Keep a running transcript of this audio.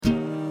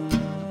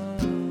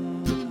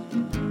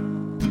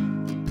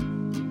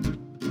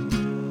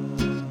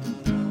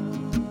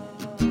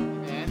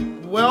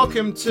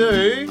welcome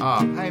to...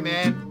 Oh, hey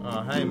man.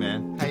 Oh, hey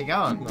man. How you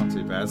going? Not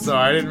too bad.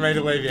 Sorry, I didn't mean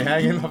to leave you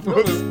hanging. I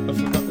forgot we were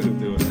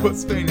doing that.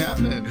 What's been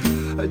happening?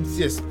 It's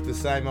just the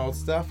same old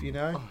stuff, you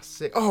know? Oh,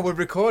 sick. Oh, we're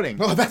recording.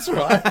 Oh, that's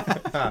right.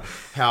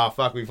 How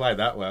fuck we played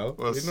that well.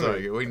 Well, didn't so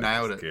we? good. We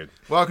nailed it. Good.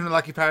 Welcome to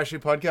Lucky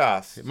Parachute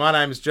Podcast. My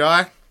name is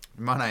Jai.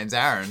 My name's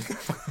Aaron.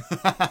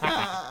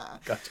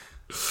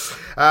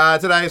 Gotcha.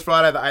 Today is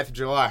Friday the 8th of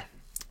July,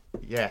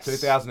 Yes.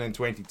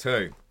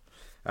 2022.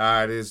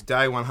 It is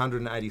day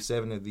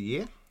 187 of the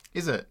year.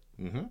 Is it?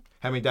 Mm-hmm.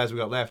 How many days we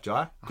got left,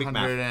 Jai? Quick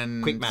math.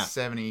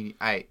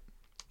 178.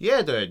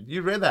 Yeah, dude.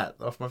 You read that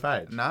off my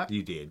page. No.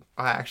 You did.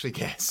 I actually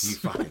guess. You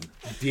fucking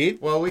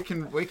did? Well, we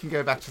can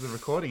go back to the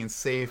recording and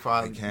see if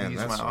I can, use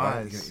that's my right.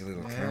 eyes. You got your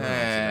little camera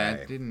yeah,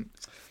 today. I didn't.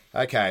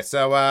 Okay,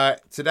 so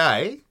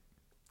today,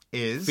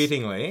 Is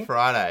fittingly,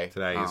 Friday.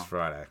 today is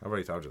Friday. I've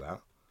already told you that.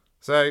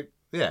 So,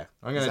 yeah,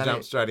 I'm going to that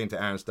jump it? straight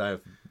into Aaron's day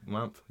of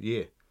month,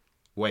 year,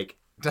 week.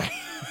 Day.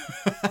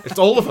 It's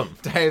all of them.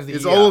 Day of the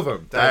It's year. all of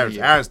them. Day of the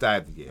year. Aaron's day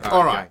of the year. Oh,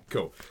 All right, okay.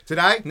 cool.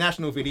 Today,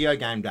 National Video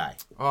Game Day.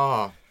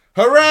 Oh,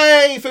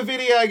 Hooray for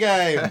video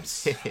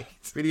games! perfect.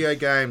 Video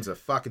games are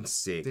fucking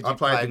sick. Did I you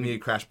played play the new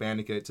Crash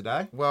Bandicoot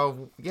today.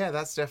 Well, yeah,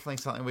 that's definitely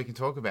something we can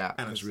talk about.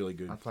 And it's really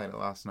good. I played it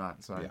last night,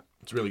 so. Yeah,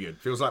 it's really good.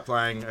 Feels like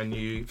playing a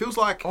new... Feels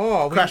like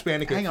Oh, Crash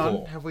Bandicoot hang 4.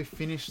 on. Have we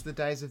finished the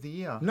days of the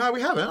year? No,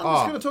 we haven't. I'm Oh.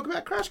 just going to talk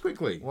about Crash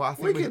quickly. Well, I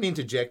think we we- can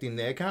interject in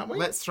there, can't we?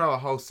 Let's throw a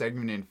whole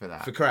segment in for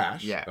that. For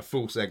Crash? Yeah. A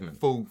full segment.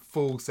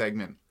 Full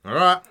segment. All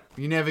right.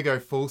 You never go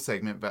full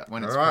segment, but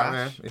when it's All right,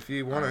 Crash. man. If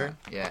you want to.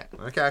 Yeah.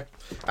 Okay.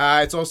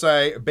 It's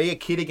also Be a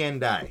Kid Again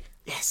Day.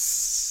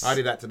 Yes. I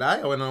did that today.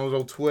 I went on a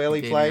little twirly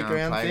You did,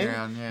 playground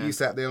playground, thing. yeah. You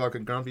sat there like a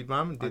grumpy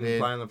bum and didn't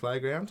did. play on the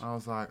playground. I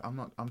was like,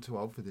 I'm too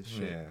old for this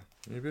shit. Yeah.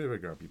 You're a bit of a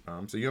grumpy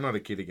bum. So you're not a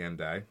Kid Again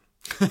Day.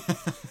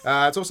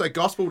 It's also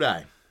Gospel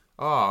Day.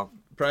 Oh,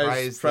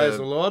 Praise the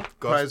Lord.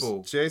 gospel.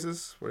 Praise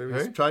Jesus. Whatever.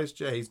 Who? Praise.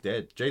 Yeah, he's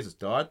dead. Jesus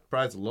died.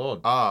 Praise the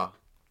Lord. Oh,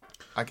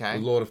 okay.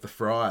 The Lord of the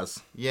Fries.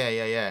 Yeah.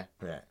 Yeah,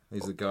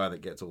 he's the guy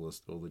that gets all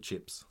the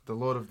chips. The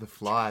Lord of the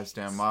Flies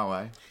down my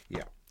way.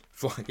 Yeah,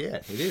 yeah,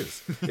 it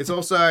is. It's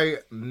also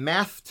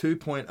Math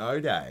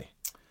 2.0 Day.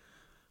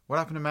 What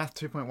happened to Math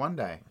 2.1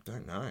 day?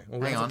 Don't know.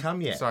 Well, Hang hasn't on.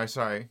 come yet.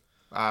 Sorry.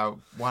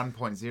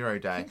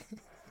 1.0 day.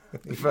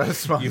 The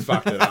first one. You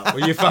fucked it up.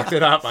 Well, you fucked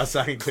it up by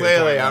saying 2.0.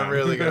 Clearly, I'm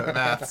really good at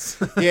maths.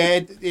 Yeah,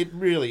 it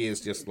really is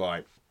just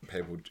like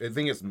people. I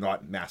think it's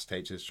not maths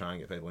teachers trying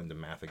to get people into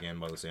math again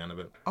by the sound of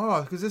it.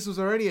 Oh, because this was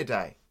already a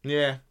day.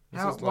 Yeah.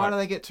 Why do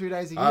they get 2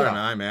 days a year? I don't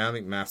know, man. I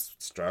think maths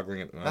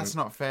struggling at the moment. That's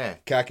not fair.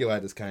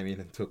 Calculators came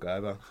in and took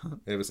over.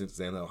 Ever since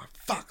then, they're like,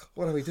 fuck,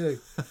 what do we do?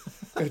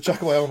 Gotta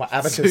chuck away all my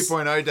abacus.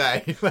 2.0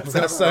 day. We've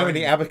got so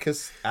many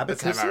abacuses.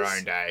 Let's have our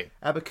own day.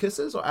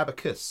 Abacuses or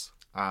abacus?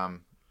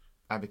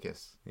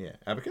 Abacus. Yeah,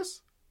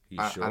 abacus? You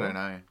sure? I don't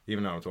know. You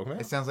even know what I'm talking It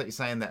about? sounds like you're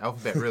saying the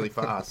alphabet really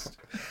fast.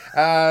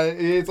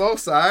 It's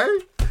also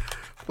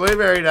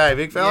Blueberry Day,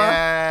 big fella.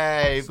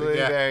 Yay!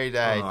 Blueberry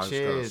day. Oh, I just got a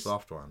Cheers.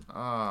 soft one.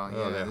 Oh,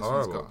 yeah. they're This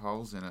horrible. one's got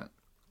holes in it.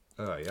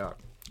 Oh, yuck.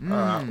 All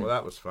right, well,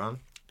 that was fun.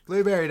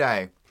 Blueberry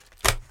day.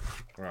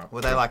 Right.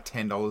 Were they like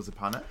 $10 a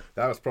punnet?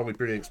 That was probably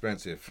pretty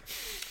expensive.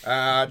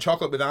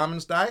 Chocolate with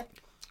Almonds Day.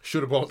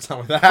 Should have bought some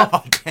of that.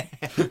 Oh,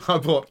 damn. I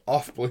bought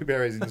off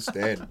blueberries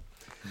instead.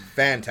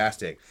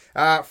 Fantastic.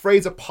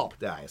 Freezer Pop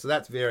Day. So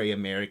that's very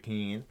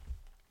American.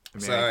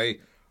 So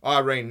I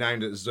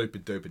renamed it Zupa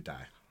Duper Day.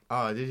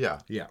 Oh, did ya?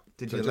 Yeah.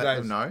 Did So you let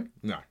them know?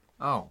 No.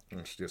 Oh,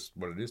 It's just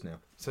what it is now.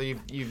 so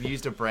you've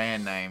used a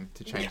brand name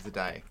to change the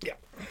day. Yeah.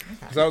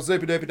 So it's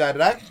Zupa Duper Day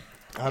today.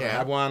 I haven't Yeah.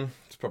 had one.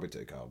 It's probably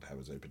too cold to have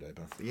a Zupa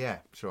Duper. Yeah,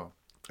 sure.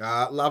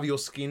 Love Your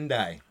Skin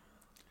Day.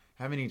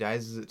 How many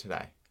days is it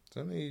today?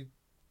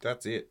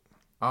 That's it.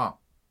 Oh,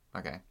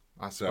 okay.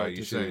 I So spoke you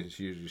too should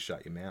soon. just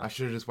shut your mouth. I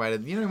should have just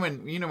waited. You know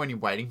when you're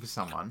waiting for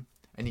someone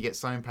and you get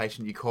so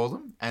impatient you call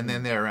them and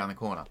then they're around the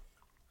corner.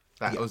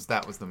 That was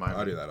the moment.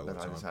 I do that all the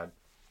I just time.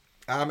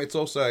 had. It's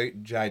also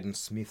Jaden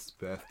Smith's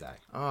birthday.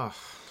 Oh,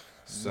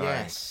 So,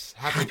 yes.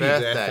 Happy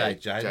birthday,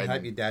 Jaden.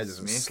 Hope your dad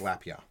doesn't Smith.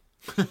 slap you.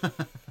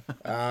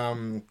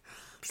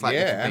 It's like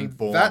Yeah, being and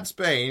born. that's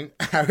been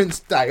Aaron's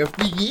day of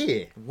the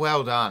year.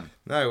 Well done.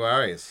 No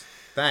worries.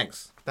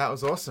 Thanks. That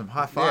was awesome.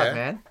 High five, Yeah.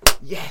 man.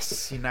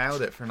 Yes, you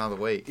nailed it for another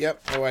week.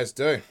 Yep, always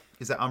do.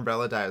 Is that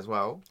Umbrella Day as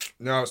well?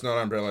 No, it's not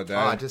Umbrella Day. Oh,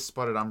 I just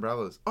spotted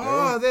umbrellas.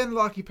 Oh, then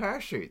Lucky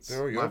Parachutes.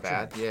 They're all your My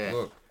bad. turn.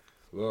 Yeah.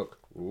 Look.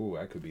 Ooh,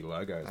 that could be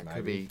logos, That maybe.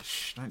 could be.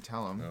 Shh, don't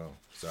tell them. Oh,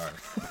 sorry.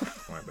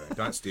 Won't be.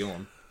 Don't steal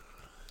them.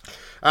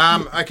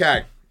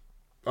 Okay.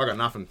 I got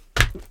nothing.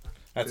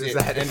 That's Is it.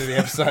 that End of the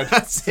episode.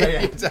 That's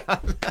it. You're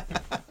done.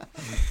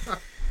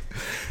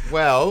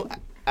 Well,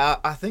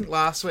 I think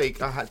last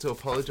week I had to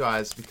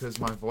apologise because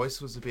my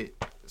voice was a bit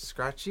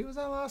scratchy. Was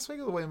that last week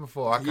or the week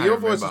before? I can't Your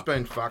remember. voice has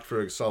been fucked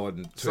for a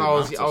solid 2 So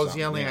months I was something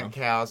yelling now. at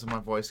cows and my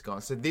voice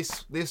gone. So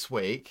this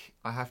week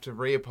I have to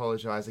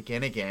re-apologise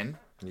again.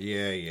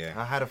 Yeah.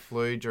 I had a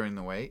flu during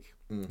the week.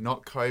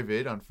 Not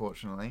COVID,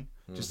 unfortunately.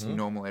 Just a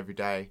normal,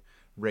 everyday,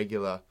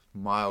 regular,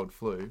 mild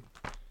flu.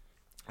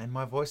 And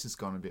my voice has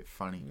gone a bit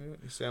funny.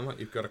 You sound like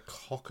you've got a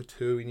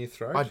cockatoo in your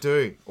throat. I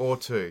do. Or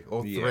two.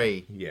 Or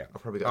three. Yeah. I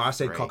probably got I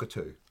said three.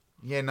 cockatoo.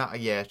 Yeah, no,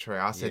 yeah, true.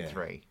 I said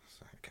three.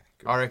 Okay,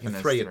 good. I reckon a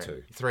there's 3 or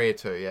 2. 3 or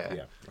 2, yeah.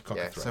 Yeah, a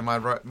cockatoo. So my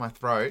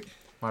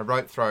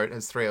rote throat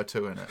has 3 or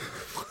 2 in it.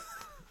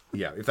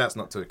 Yeah, if that's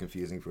not too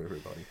confusing for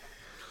everybody.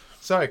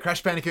 So,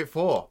 Crash Bandicoot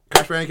 4.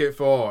 Crash Bandicoot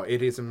 4,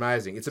 it is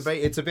amazing.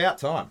 It's about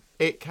time.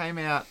 It came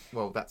out,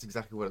 well, that's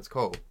exactly what it's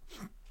called.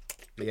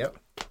 Yep,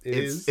 it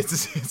is.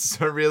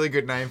 It's a really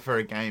good name for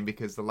a game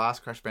because the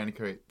last Crash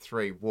Bandicoot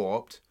 3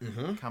 Warped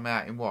come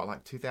out in what,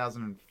 like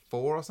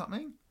 2004 or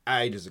something?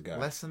 Ages ago.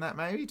 Less than that,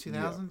 maybe?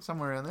 2000,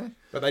 somewhere around there.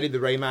 But they did the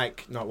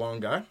remake not long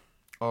ago.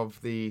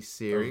 Of the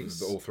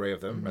series. Of all 3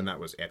 of them, and that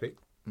was epic.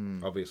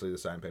 Obviously, the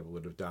same people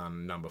that have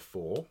done number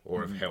 4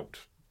 or have helped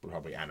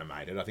probably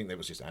animated. I think there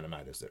was just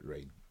animators that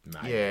remade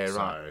Yeah, it.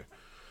 right. So,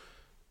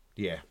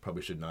 yeah,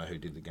 probably should know who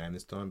did the game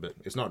this time, but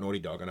it's not Naughty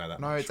Dog, I know that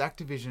No, much. it's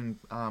Activision,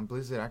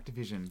 Blizzard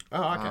Activision.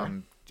 Oh,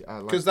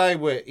 okay. Because they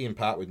were in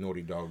part with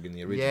Naughty Dog in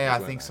the original. Yeah,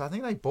 I think so. I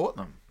think they bought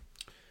them.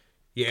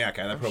 Yeah,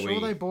 okay. I'm sure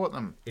they bought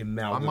them. I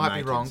might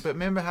be wrong, but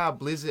remember how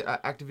Blizzard,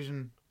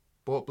 Activision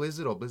bought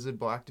Blizzard or Blizzard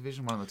bought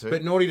Activision, one of the two?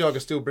 But Naughty Dog are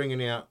still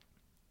bringing out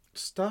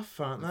stuff,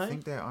 aren't they? I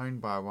think they're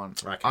owned by one.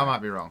 Okay. I might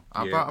be wrong.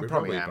 Yeah, I'm we're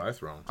probably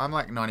both wrong. I'm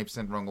like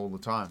 90% wrong all the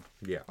time.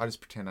 Yeah. I just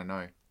pretend I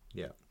know.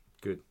 Yeah,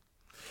 good.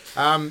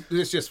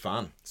 It's just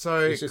fun.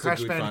 So It's just a Crash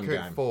good, fun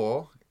Bandicoot game.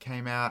 4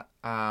 came out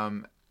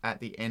at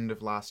the end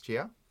of last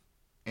year,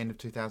 end of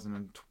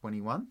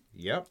 2021.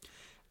 Yep.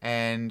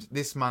 And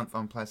this month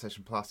on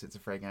PlayStation Plus, it's a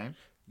free game.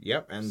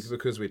 Yep, and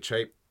because we're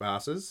cheap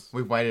asses,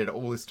 We've waited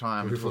all this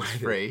time until it's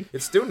free.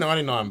 It's still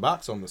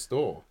 $99 on the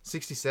store.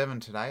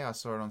 67 today. I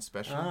saw it on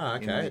special. Ah,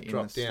 okay. It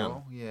dropped down.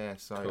 Store. Yeah,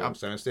 so Cool.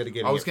 So instead of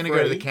getting I was going to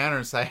go to the counter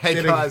and say,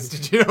 "Hey guys,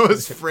 did you know it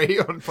was free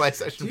on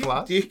PlayStation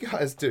Plus?" Do you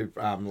guys do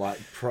like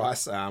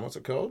price? What's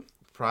it called?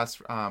 Price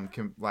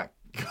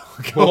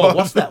Well,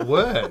 what's that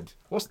word?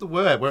 What's the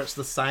word where it's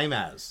the same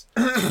as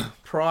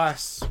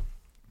price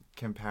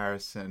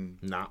comparison?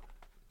 Nah,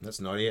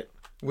 that's not it.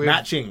 We've-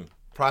 Matching.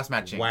 Price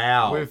matching.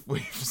 Wow.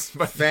 We've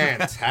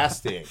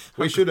Fantastic.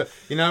 We should have,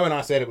 when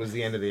I said it was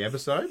the end of the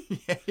episode,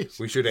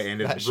 we should have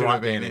ended That should right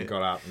have been then and it.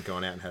 got up and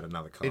gone out and had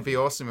another coffee. It'd be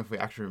awesome if we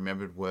actually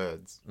remembered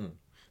words,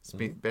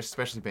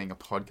 especially being a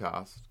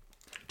podcast.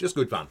 Just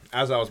good fun.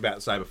 As I was about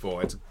to say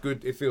before, it's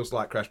good. It feels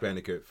like Crash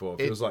Bandicoot 4.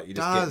 It feels like you're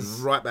just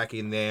getting right back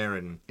in there.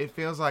 And it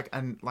feels like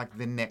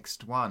the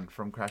next one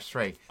from Crash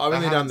 3. I've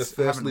only done the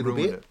first haven't little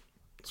ruined bit. it.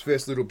 It's the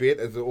first little bit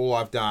of all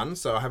I've done,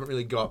 so I haven't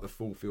really got the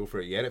full feel for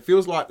it yet. It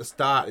feels like the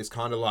start is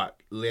kind of like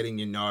letting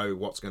you know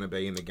what's going to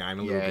be in the game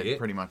a little bit. Yeah, it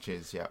pretty much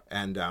is, yeah.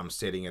 And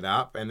setting it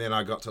up. And then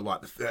I got to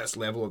like the first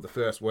level of the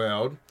first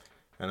world,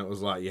 and it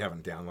was like, you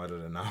haven't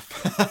downloaded enough.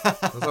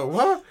 I was like,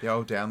 what? The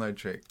old download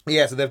trick.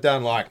 Yeah, so they've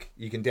done like,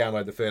 you can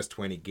download the first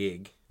 20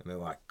 gig, and they're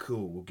like,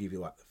 cool, we'll give you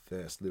like the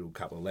first little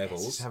couple of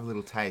levels. Just have a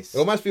little taste. It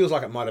almost feels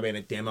like it might have been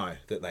a demo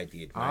that they did,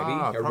 maybe,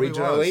 Probably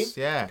originally. was,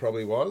 yeah.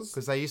 Probably was.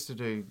 Because they used to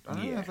do... I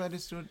don't know if they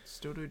just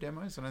still do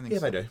demos. I don't think Yeah,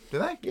 so. they do. Do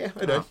they? Yeah,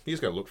 they do. You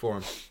just got to look for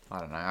them. I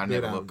don't know. I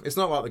never look. It's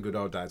not like the good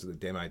old days of the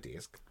demo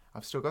disc.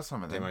 I've still got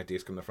some of them. Demo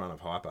disc on the front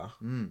of Hyper.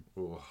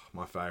 Oh,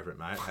 my favourite,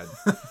 mate. Had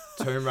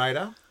Tomb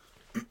Raider,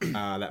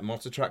 that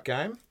monster truck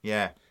game.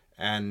 Yeah.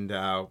 And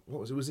what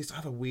was it? It was this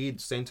other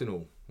weird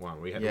Sentinel one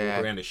where you had to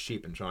walk around a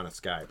ship and try and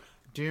escape.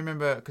 Do you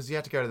remember? Because you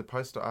had to go to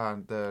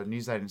the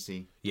news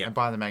agency and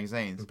buy the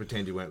magazines. And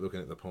pretend you weren't looking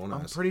at the pornos.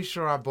 I'm pretty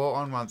sure I bought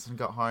one once and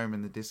got home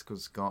and the disc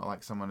was gone.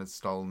 Like someone had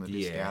stolen the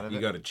disc out of it.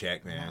 You got to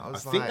check, man. I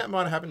think like, that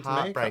might have happened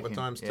to me a couple of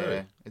times too.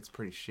 Yeah, it's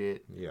pretty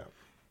shit. Yeah.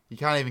 You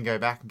can't even go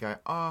back and go,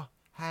 oh,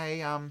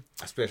 hey,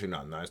 especially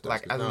not in those days.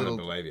 like No a one little,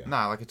 would believe you.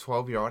 No, like a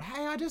 12-year-old.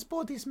 Hey, I just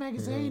bought this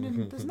magazine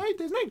and there's no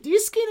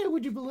disc in it.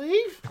 Would you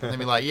believe? And they'd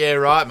be like, yeah,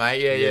 right,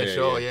 mate. Yeah,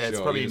 sure. It's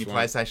probably in your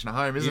PlayStation at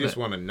home, isn't it? You just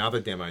want another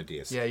demo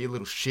disc. Yeah, you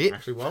little shit.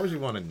 Actually, why would you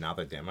want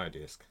another demo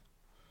disc?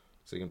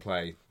 So you can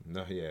play.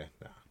 No. I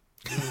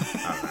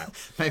don't know.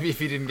 Maybe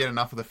if you didn't get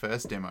enough of the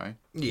first demo,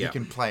 you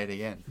can play it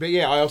again. But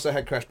yeah, I also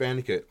had Crash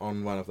Bandicoot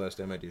on one of those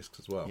demo discs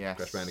as well. Yes.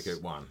 Crash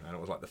Bandicoot 1. And it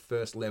was like the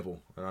first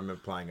level. And I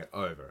remember playing it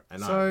over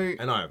and So, over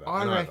and over.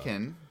 I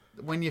reckon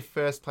when you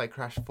first play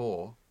Crash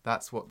 4,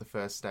 that's what the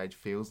first stage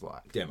feels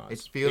like. Demos.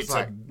 It feels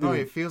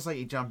it feels like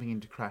you're jumping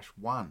into Crash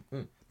 1.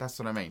 That's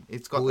what I mean.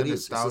 It's got the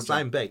nostalgia. It's the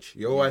same beach.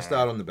 You always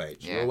start on the beach.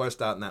 Yeah. You always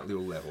start in that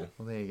little level.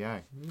 Well, there you go.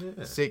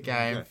 Yeah. Sick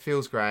game.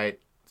 Feels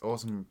great.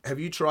 Awesome. Have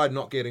you tried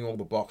not getting all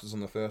the boxes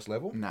on the first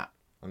level? Nah.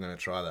 I'm going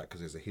to try that because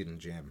there's a hidden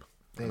gem.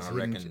 There's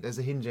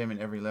a hidden gem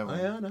in every level.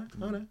 Oh, yeah, I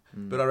know.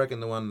 But I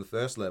reckon the one in the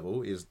first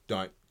level is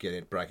don't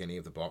break any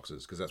of the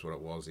boxes because that's what it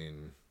was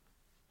in,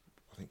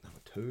 I think,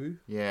 number 2.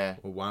 Yeah.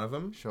 Or one of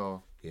them.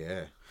 Sure.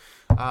 Yeah.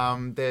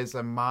 There's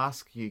a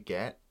mask you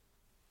get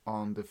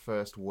on the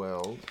first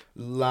world.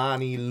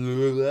 Lani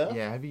Lula.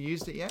 Yeah, have you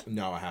used it yet?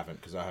 No, I haven't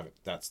because I haven't.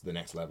 That's the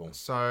next level.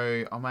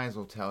 So I may as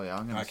well tell you.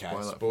 I'm going to spoil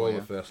it for spoil you.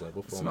 the first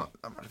level for me. It's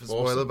not that much of a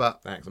spoiler,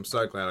 but thanks. I'm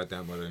so glad I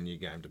downloaded a new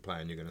game to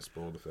play, and you're going to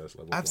spoil the first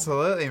level.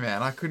 Absolutely,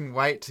 man. I couldn't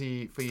wait for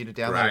you to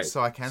download it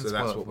so I can spoil it.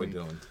 So that's what for we're you.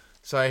 doing.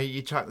 So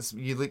you chuck this,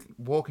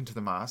 walk into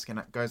the mask, and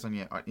it goes on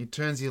your. It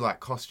turns your like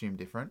costume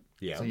different.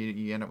 Yeah. So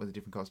you end up with a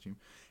different costume,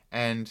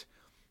 and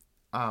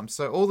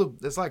so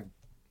there's like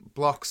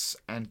blocks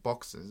and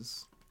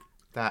boxes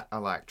that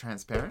are like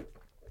transparent,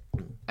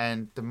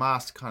 and the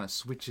mask kind of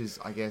switches,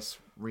 I guess,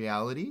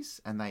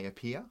 realities, and they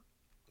appear.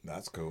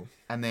 That's cool.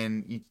 And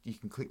then you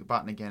can click the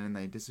button again and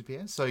they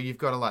disappear. So you've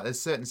got to there's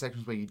certain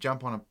sections where you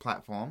jump on a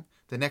platform.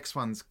 The next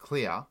one's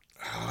clear,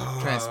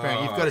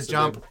 transparent. You've got to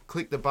jump,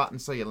 click the button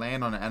so you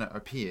land on it and it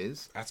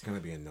appears. That's going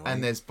to be annoying.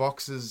 And there's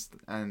boxes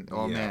and,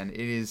 man,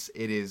 it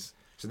is.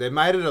 So they've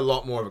made it a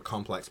lot more of a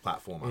complex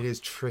platformer. It is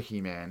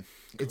tricky, man.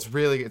 Cool.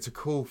 It's a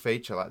cool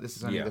feature. Like this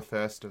is only the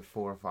first of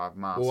 4 or 5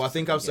 masks. Well, I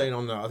think I've seen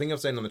on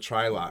the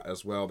trailer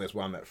as well. There's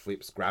one that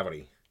flips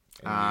gravity.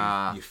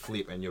 And you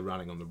flip and you're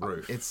running on the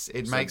roof.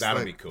 It makes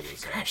that'd be cool.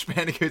 Crash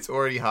Bandicoot's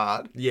already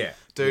hard. Yeah,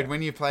 dude.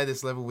 When you play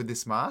this level with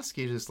this mask,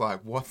 you're just like,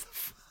 what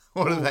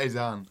have they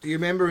done? Do you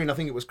remember I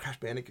think it was Crash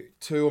Bandicoot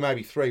 2 or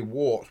maybe 3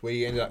 Warped, where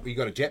you got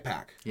a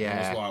jetpack? Yeah. And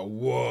it was like,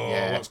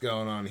 whoa, what's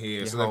going on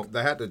here? So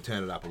they had to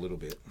turn it up a little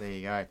bit. There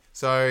you go.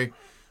 So,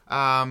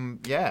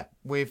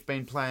 we've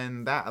been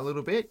playing that a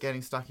little bit,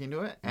 getting stuck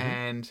into it,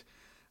 and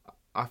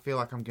I feel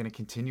like I'm going to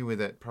continue with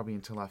it probably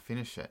until I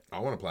finish it. I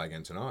want to play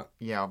again tonight.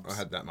 Yeah. I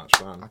had that much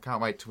fun. I can't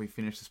wait till we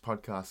finish this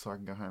podcast so I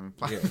can go home and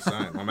play. Yeah,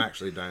 same. I'm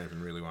actually don't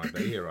even really want to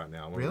be here right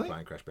now. I want to be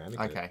playing Crash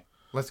Bandicoot. Okay.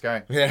 Let's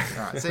go. Yeah.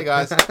 All right. See you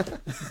guys.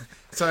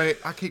 So,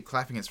 I keep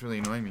clapping. It's really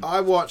annoying me.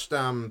 I watched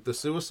The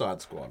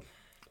Suicide Squad.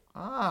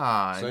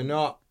 So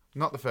not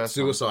the first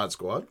Suicide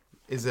Squad.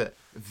 Is it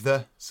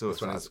The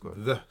Suicide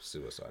Squad? The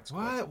Suicide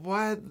Squad.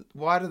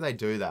 Why do they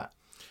do that?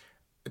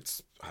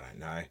 I don't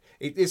know.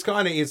 It's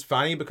kind of is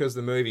funny because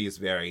the movie is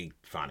very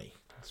funny.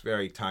 It's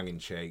very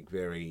tongue-in-cheek,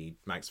 very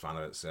makes fun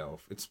of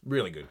itself. It's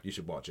really good. You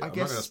should watch it. I'm not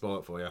going to spoil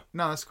it for you.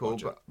 No, that's cool.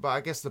 But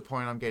I guess the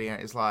point I'm getting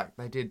at is like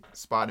they did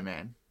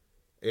Spider-Man.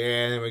 Yeah,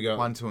 and then we got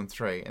 1, 2, and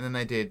 3. And then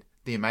they did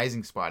The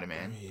Amazing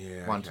Spider-Man.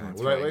 Yeah, 1, 2, and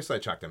 3. Well, at least they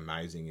chucked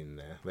Amazing in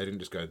there. They didn't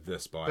just go The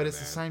Spider-Man. But it's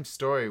the same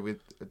story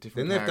with a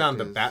different Then they've done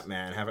the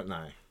Batman, haven't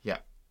they? Yeah.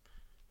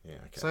 Yeah,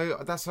 okay.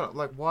 So that's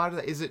why do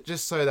they, is it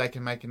just so they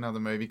can make another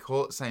movie,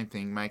 call it the same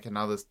thing, make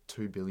another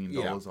 $2 billion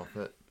off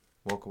it,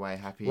 walk away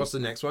happy? What's the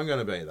next one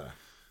going to be, though?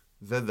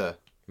 The.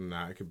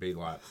 No, it could be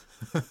like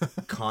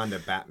kind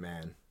of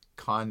Batman.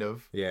 Kind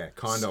of. Yeah,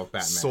 kind of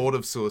Batman. Sort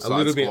of Suicide Squad. A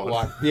little bit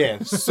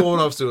like, sort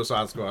of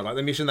Suicide Squad. Like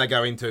the mission they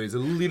go into is a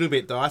little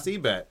bit dicey,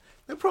 but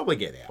they'll probably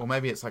get out. Or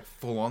maybe it's like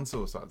full-on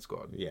Suicide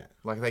Squad. Yeah.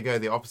 Like they go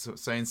the opposite.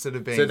 So instead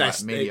of being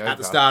mediocre. At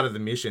the start of the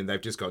mission,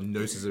 they've just got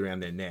nooses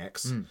around their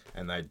necks,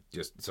 and they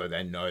just, so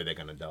they know they're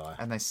going to die.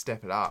 And they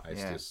step it up.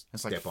 Just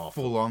it's step like off.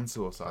 Full-on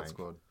Suicide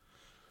Squad.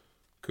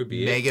 Could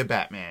be Mega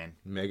Batman.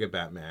 Mega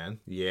Batman.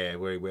 Yeah,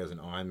 where he wears an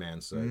Iron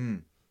Man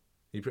suit.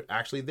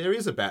 Actually, there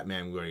is a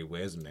Batman where he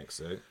wears a mech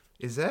suit.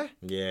 Is there?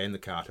 Yeah, in the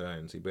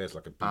cartoons. He wears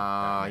like a big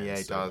Batman yeah,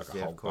 he suit, does. like a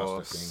Yeah, of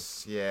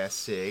course. Yeah,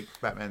 sick.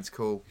 Batman's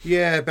cool.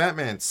 Yeah,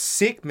 Batman's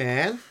sick,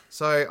 man.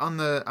 So, on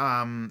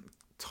the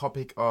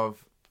topic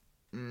of,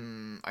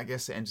 I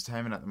guess, the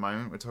entertainment at the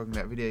moment, we're talking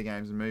about video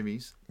games and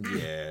movies.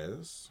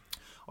 Yes.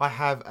 I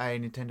have a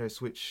Nintendo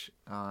Switch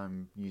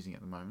I'm using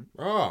at the moment.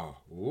 Oh,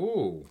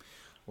 ooh.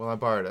 Well, I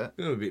borrowed it.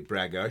 A little bit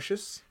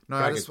bragocious. No,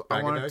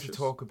 I wanted to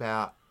talk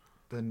about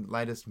the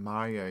latest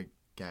Mario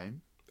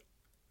game.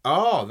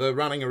 Oh, the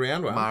running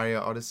around one. Mario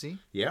Odyssey.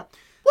 Yeah.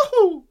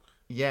 Woohoo!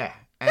 Yeah.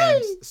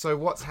 And so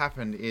what's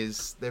happened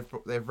is they've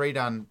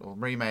redone or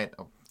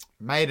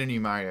made a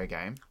new Mario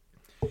game.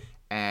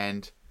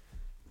 And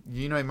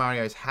you know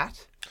Mario's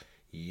hat?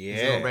 Yeah.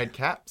 His little red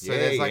cap. So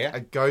there's like a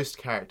ghost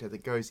character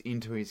that goes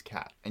into his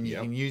cap. And you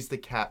can use the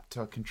cap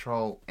to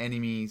control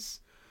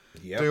enemies,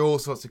 do all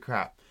sorts of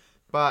crap.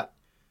 But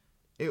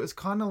it was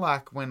kind of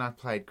like when I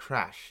played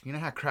Crash. You know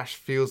how Crash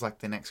feels like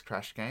the next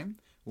Crash game?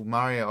 Well,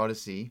 Mario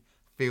Odyssey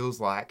feels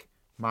like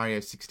Mario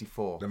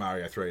 64. The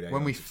Mario 3D.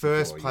 When we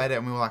first played it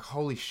and we were like,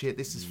 holy shit,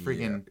 this is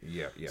friggin'...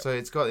 Yeah. So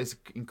it's got this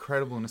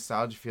incredible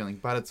nostalgia feeling,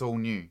 but it's all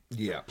new.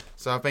 Yeah.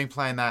 So I've been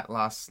playing that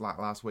last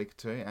week or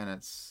two, and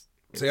it's...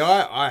 See,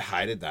 I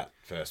hated that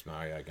first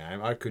Mario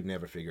game. I could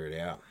never figure it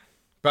out.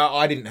 But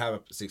I didn't have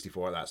a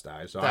 64 at that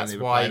stage, so I never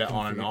played it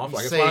on and off.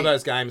 Like, it's one of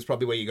those games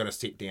probably where you got to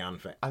sit down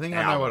for I think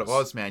hours. I know what it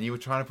was, man. You were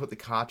trying to put the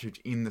cartridge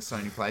in the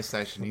Sony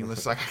PlayStation. You were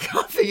just like, I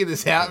can't figure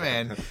this out,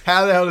 man.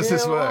 How the hell does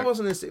this work? I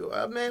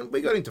wasn't man, we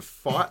got into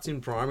fights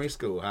in primary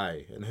school,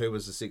 hey? And who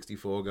was the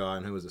 64 guy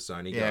and who was the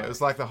Sony guy? Yeah, it was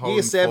like the whole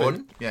Year 7,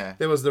 Ford. Yeah.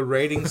 There was the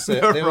reading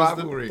circle.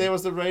 Rivalry. There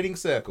was the reading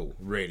circle.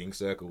 Reading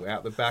circle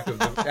out the back of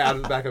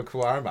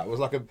Kwarama.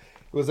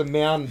 It was a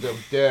mound of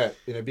dirt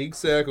in a big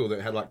circle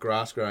that had like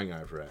grass growing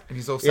over it. And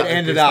he's also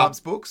ended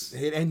up books.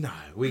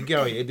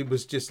 It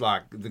was just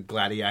like the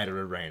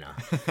gladiator arena.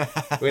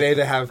 We'd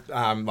either have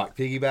like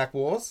piggyback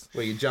wars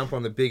where you jump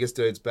on the biggest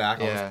dude's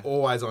back. I was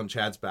always on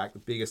Chad's back, the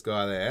biggest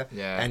guy there.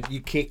 Yeah. And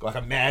you kick like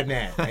a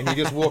madman, and you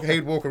just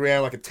he'd walk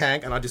around like a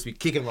tank, and I'd just be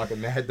kicking like a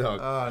mad dog.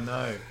 Oh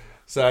no.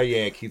 So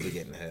yeah, kids are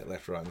getting hurt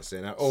left, right, and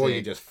centre, or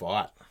you just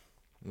fight.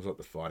 It was like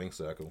the fighting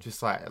circle.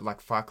 Just like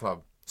Fight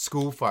Club.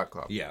 School Fight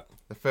Club. Yeah.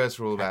 The first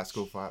rule about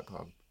School Fight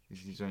Club.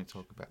 You don't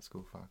talk about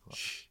school far club.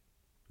 Shh.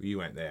 You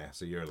went there,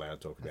 so you're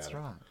allowed to talk about it. That's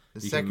right.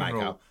 The you second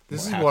rule.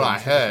 This is what I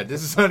heard.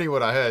 This is only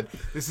what I heard.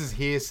 This is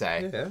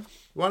hearsay. Yeah.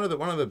 One of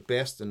the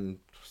best and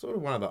sort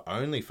of one of the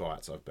only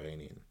fights I've been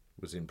in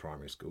was in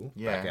primary school.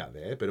 Yeah. Back out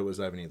there, but it was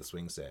over near the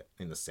swing set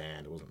in the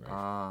sand. It wasn't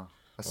very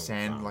a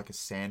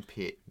sand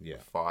pit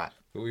fight.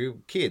 But we were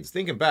kids.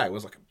 Thinking back, it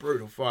was like a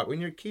brutal fight. When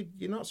you're a kid,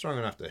 you're not strong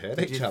enough to hurt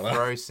each other. Did you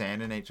throw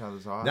sand in each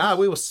other's eyes? No,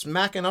 we were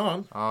smacking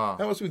on. Oh.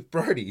 That was with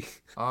Brody.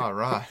 Oh,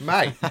 right.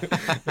 Mate.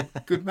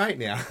 Good mate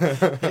now. Oh,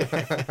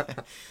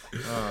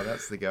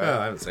 that's the go. Oh,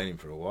 I haven't seen him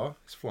for a while.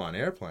 He's flying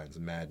airplanes,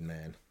 a mad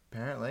man.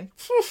 Apparently.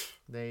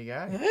 There you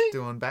go. Hey?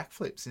 Doing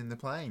backflips in the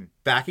plane.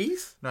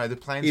 Backies? No, the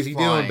plane's Is he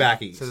flying. doing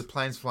backies? So the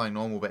plane's flying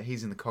normal, but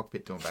he's in the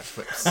cockpit doing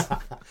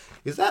backflips.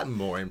 Is that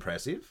more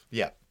impressive?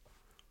 Yeah.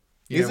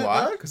 You know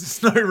why? Because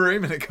there's no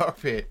room in a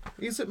cockpit.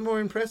 Is it more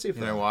impressive?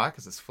 You know why?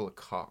 Because it's full of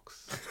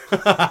cocks.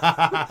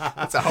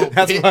 That's a whole pit.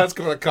 That's why it's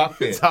called a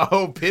cockpit. It's a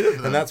whole pit of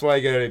them. And that's why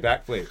you got to do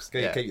backflips.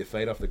 Keep your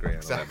feet off the ground.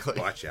 Exactly.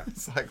 Bite you.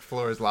 It's like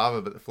floor is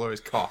lava, but the floor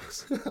is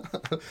cocks.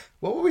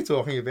 What were we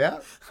talking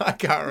about? I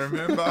can't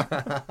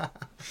remember.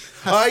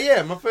 Oh,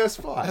 yeah, my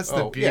first fight. That's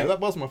the beauty. Yeah, that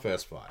was my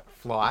first fight.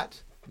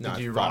 Flight? No,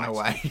 Did you run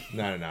away?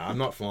 No, I'm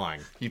not flying.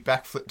 You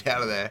backflipped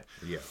out of there.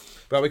 Yeah.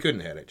 But we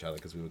couldn't hurt each other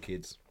because we were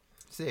kids.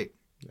 Sick.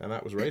 And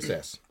that was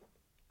recess.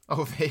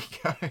 Oh, there you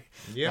go.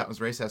 Yeah. That was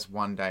recess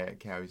one day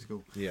at Cowie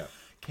School. Yeah.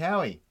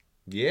 Cowie.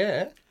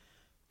 Yeah.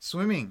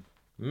 Swimming.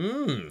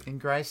 In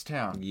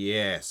Gracetown.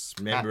 Yes.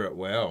 Remember it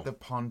well. The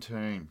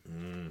pontoon.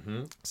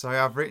 Mm-hmm. So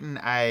I've written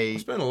I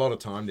spent a lot of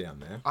time down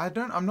there.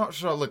 I'm not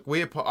sure. Look,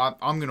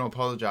 I'm going to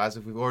apologise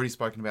if we've already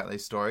spoken about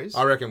these stories.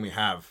 I reckon we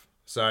have.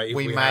 So if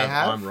we may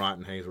have, I'm right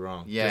and he's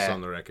wrong. Yeah. Just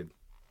on the record.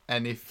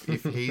 And if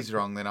he's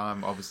wrong, then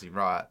I'm obviously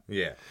right.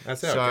 Yeah.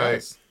 That's how it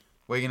goes.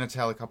 We're going to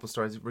tell a couple of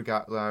stories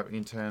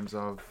in terms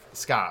of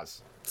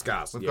scars.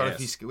 We've got a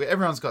few.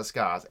 Everyone's got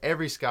scars.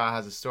 Every scar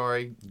has a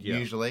story,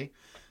 usually.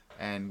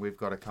 And we've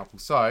got a couple.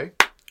 So,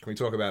 can we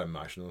talk about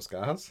emotional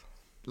scars?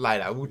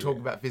 Later. We'll talk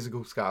about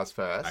physical scars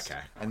first. Okay.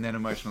 And then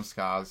emotional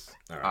scars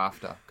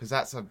after. Because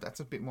that's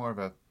a bit more of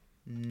a...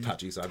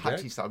 touchy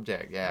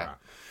subject, yeah. Right.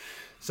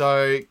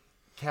 So,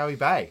 Cowie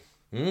Bay.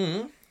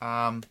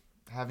 Mm-hmm.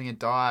 Having a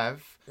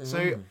dive.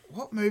 So,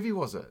 what movie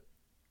was it?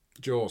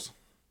 Jaws.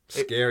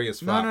 Scary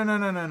as fuck.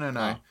 No.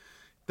 Oh.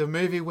 The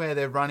movie where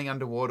they're running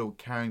underwater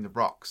carrying the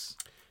rocks.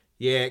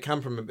 Yeah,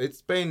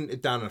 it's been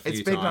done a few times.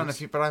 It's been done a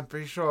few, but I'm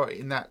pretty sure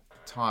in that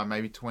time,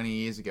 maybe 20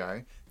 years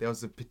ago, there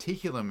was a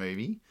particular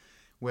movie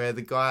where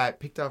the guy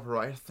picked up a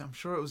rock. I'm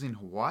sure it was in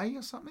Hawaii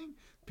or something.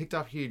 Picked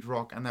up a huge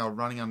rock and they were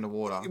running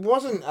underwater. It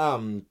wasn't.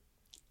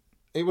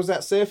 It was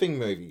that surfing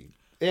movie,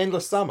 The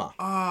Endless Summer.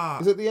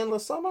 Is it The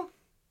Endless Summer?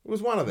 It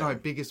was one of them. No,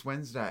 Biggest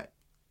Wednesday.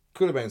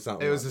 Could have been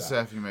something. It was like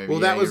a surfing movie. Well,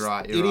 that was. You're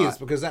right. It is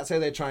because that's how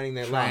they're training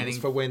their lungs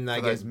for when they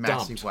get those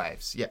massive dumped.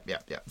 waves. Yep.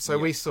 So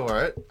we saw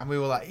it and we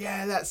were like,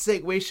 "Yeah, that's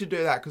sick. We should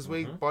do that because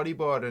we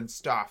bodyboard and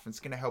stuff.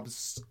 It's going to help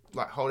us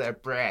like hold our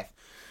breath."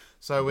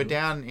 So we're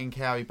down in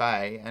Cowie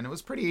Bay and it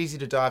was pretty easy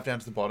to dive down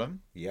to the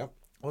bottom. Yep.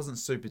 It wasn't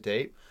super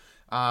deep.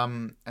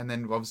 And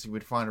then obviously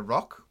we'd find a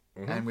rock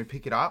and we'd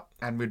pick it up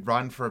and we'd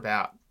run for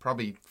about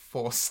probably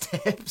 4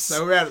 steps.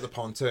 So we're out at the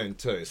pontoon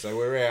too. So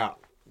we're out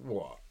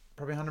what?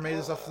 Probably 100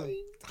 meters off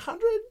the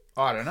 100.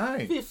 I don't know.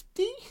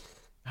 50?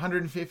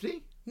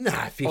 150? No,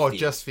 50. Or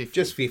just 50.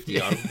 Just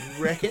 50, I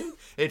reckon.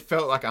 It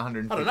felt like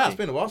 150. I don't know. It's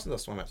been a while since I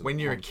swam out to When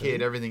you're a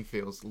kid, everything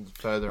feels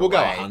further we'll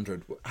away. We'll go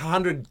 100.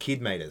 100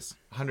 kid meters.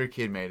 100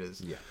 kid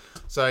meters. Yeah.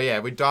 So, yeah,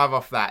 we dive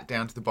off that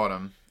down to the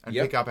bottom and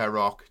pick up our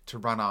rock to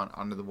run on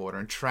under the water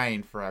and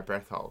train for our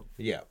breath hold.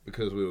 Yeah,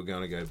 because we were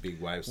going to go big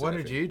wave surfing. What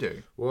did you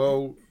do?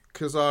 Well,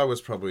 because I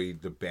was probably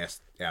the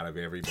best out of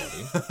everybody.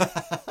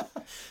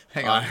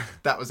 Hang on.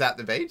 That was at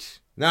the beach?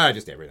 No,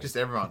 just everything. Just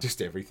everyone?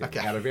 Just everything.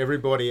 Okay. Out of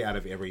everybody, out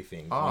of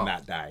everything on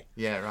that day.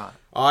 Yeah, right.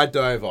 I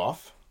dove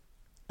off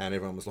and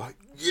everyone was like,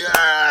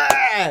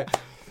 yeah!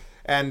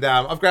 And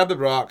I've grabbed the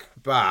rock,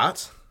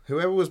 but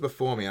whoever was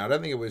before me, I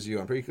don't think it was you.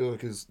 I'm pretty cool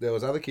because there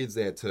was other kids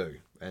there too.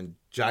 And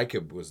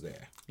Jacob was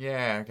there.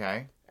 Yeah,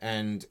 okay.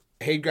 And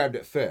he grabbed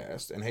it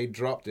first and he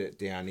dropped it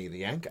down near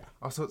the anchor.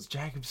 Oh, so it's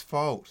Jacob's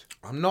fault.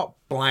 I'm not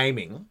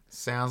blaming.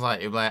 Sounds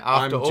like you're blaming.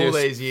 After all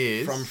these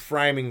years. From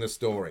framing the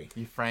story.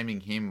 You're framing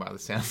him by the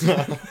sounds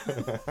of it.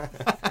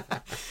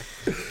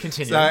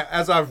 Continue. So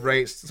as I've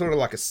reached, sort of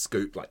like a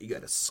scoop, like you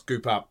got to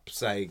scoop up,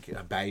 say,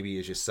 a baby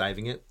as you're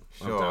saving it.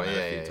 Sure, I've done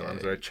that a few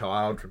times. Or a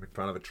child from in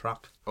front of a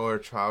truck. Or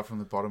a child from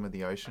the bottom of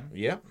the ocean.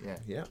 Yeah.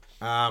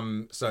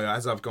 So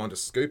as I've gone to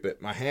scoop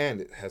it, my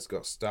hand has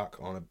got stuck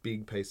on a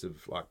big piece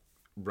of like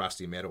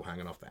rusty metal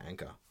hanging off the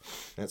anchor.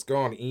 And it's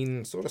gone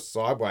in sort of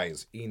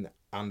sideways in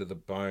under the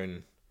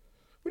bone.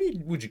 What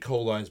would you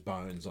call those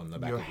bones on the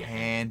back of your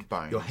hand?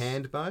 Bones. Your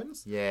hand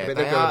bones? Yeah,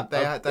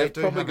 they've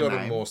probably got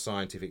a more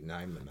scientific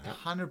name than that.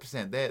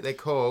 100%. They're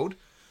called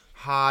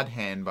hard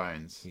hand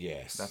bones.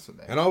 Yes. That's what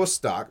they're. And I was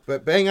stuck,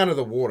 but being under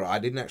the water, I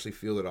didn't actually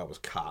feel that I was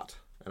cut.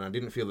 And I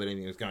didn't feel that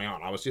anything was going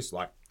on. I was just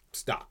like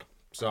stuck.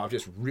 So I've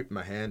just ripped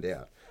my hand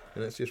out.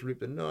 and it's just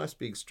ripped a nice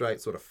big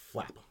straight sort of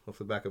flap off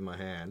the back of my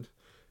hand.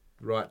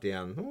 Right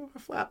down, a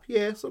flap,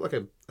 yeah, sort of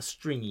like a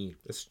string.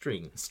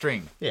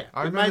 String. Yeah,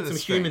 I made some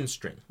human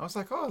string. I was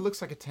like, oh, it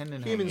looks like a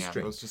tendon human hanging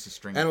string. Out. It was just a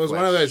string. And of it was flesh.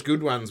 one of those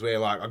good ones where,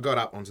 like, I got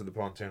up onto the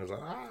pontoon, I was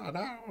like,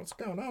 no, what's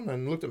going on?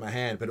 And looked at my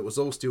hand, but it was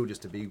all still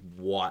just a big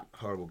white,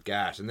 horrible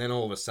gash. And then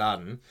all of a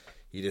sudden,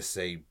 you just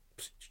see,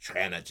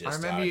 and it just I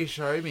remember you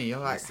showed me. You're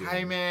like,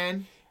 hey,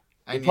 man.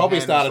 And it probably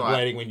started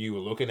bleeding when you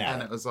were looking at it.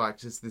 And it was like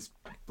just this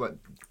like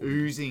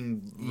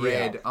oozing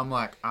red. Yeah. I'm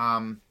like,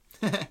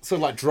 So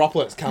like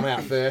droplets come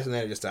out first and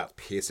then it just starts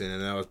pissing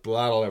and there was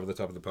blood all over the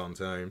top of the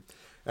pontoon.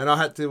 And I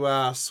had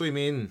to swim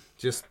in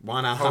just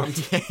one arm,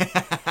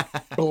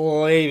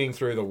 bleeding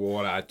through the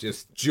water,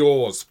 just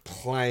jaws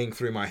playing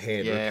through my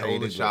head repeatedly. All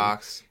the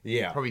sharks.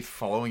 Yeah. Probably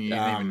following you,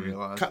 didn't even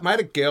realise. Made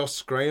a girl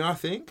scream, I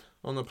think,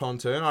 on the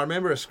pontoon. I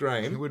remember a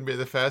scream. It wouldn't be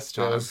the first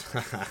time.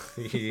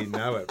 You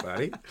know it,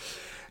 buddy.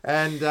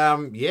 And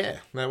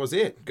that was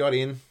it. Got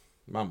in.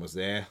 Mum was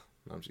there.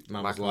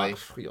 Mum was like,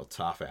 you're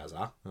tough as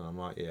her. And I'm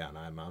like, yeah, I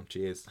know, Mum.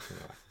 Cheers.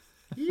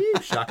 Like, you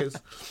shuckers.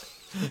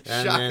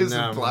 Shuckers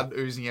and blood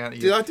oozing out of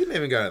you. Dude, I didn't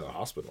even go to the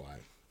hospital,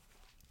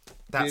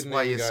 That's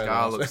why your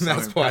scar looks so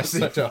That's why it's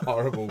impressive. such a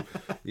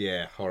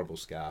horrible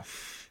scar.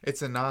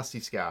 It's a nasty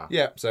scar.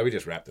 Yeah, so we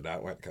just wrapped it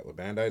up, whacked a couple of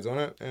Band-Aids on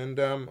it, and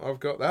I've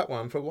got that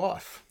one for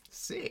life.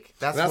 Sick.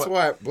 That's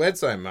why it bled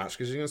so much,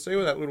 because you can see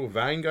where that little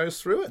vein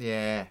goes through it.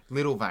 Yeah,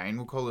 little vein.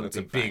 We'll call it it's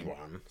a big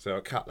one. So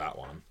I cut that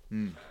one.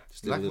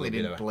 Luckily it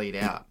didn't bleed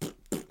out.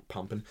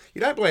 Pumping.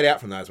 You don't bleed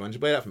out from those ones. You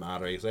bleed out from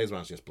arteries. These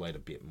ones just bleed a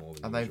bit more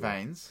than Are they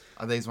veins?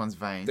 Are these ones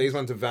veins? These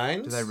ones are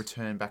veins. Do they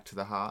return back to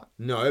the heart?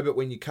 No, but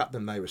when you cut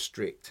them, they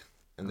restrict.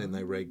 And then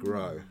they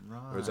regrow.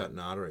 Right. Or is that an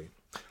artery?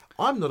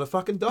 I'm not a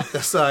fucking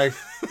doctor, so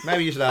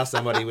maybe you should ask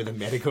somebody with a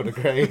medical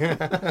degree.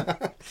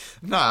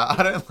 No, I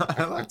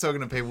don't like talking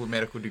to people with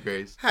medical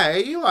degrees.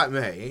 Hey, you like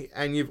me,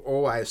 and you've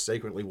always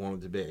secretly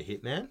wanted to be a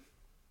hitman?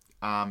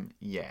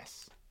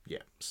 Yes.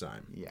 Yeah,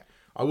 same. Yeah.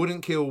 I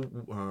wouldn't kill...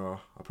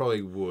 I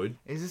probably would.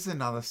 Is this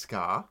another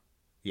scar?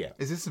 Yeah.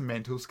 Is this a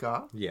mental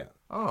scar? Yeah.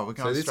 Oh, we're going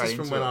straight into it. So this is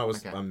from when I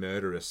was a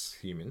murderous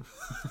human,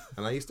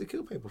 and I used to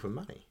kill people for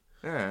money.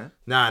 Yeah.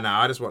 No,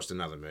 I just watched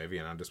another movie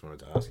and I just wanted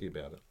to ask you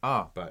about it.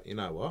 Oh. But you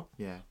know what?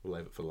 Yeah. We'll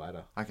leave it for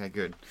later. Okay,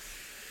 good.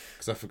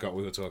 Because I forgot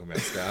we were talking about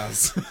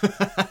scars.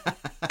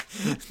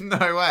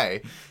 No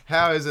way.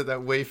 How is it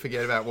that we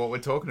forget about what we're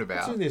talking about?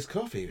 What's in this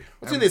coffee?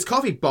 What's in this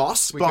coffee,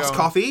 boss? Boss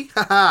coffee?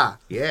 Haha.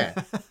 Yeah.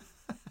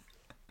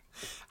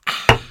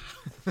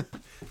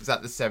 Is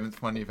that the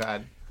 7th one you've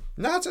had?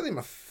 No, it's only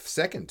my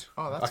second.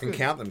 Oh, that's I can good.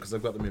 count them because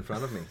I've got them in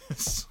front of me.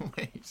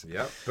 Sweet.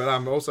 Yep. But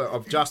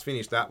I've just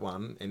finished that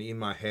one, and in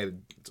my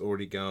head, it's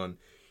already going, you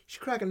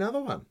should crack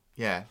another one.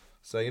 Yeah.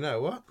 So you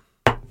know what?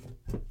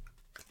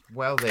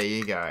 Well, there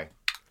you go.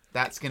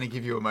 That's going to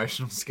give you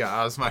emotional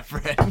scars, my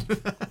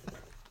friend.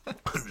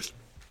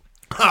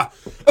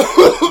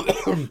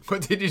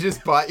 What, did you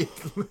just bite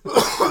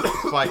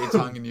your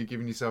tongue and you're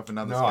giving yourself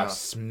another scar? No, I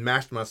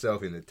smashed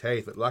myself in the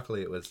teeth, but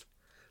luckily it was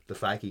the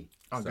fakie.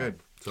 Oh, so good.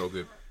 It's all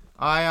good.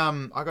 I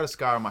got a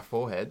scar on my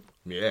forehead.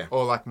 Yeah.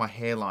 Or like my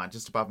hairline,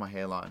 just above my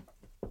hairline.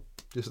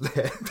 Just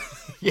there.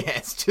 Yeah,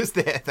 it's just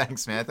there.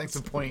 Thanks, man. Thanks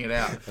for pointing it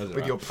out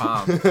with your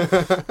palm.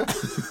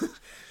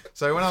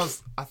 So when I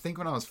was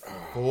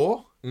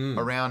 4,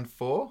 around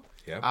 4,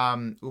 we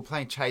were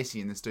playing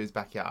chasey in this dude's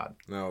backyard.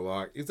 No,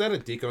 like, is that a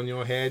dick on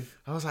your head?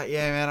 I was like,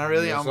 yeah,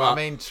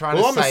 man, trying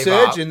to save up. I'm a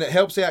surgeon that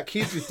helps out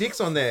kids with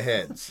dicks on their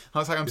heads. I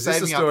was like, I'm is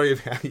saving this the story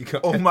of how you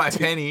got all my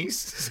pennies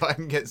so I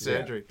can get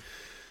surgery. Yeah.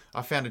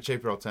 I found a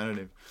cheaper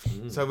alternative.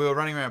 So we were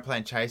running around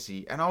playing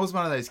chasey, and I was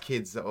one of those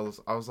kids that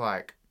I was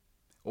like,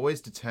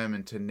 always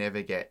determined to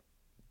never get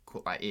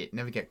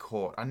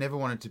caught. I never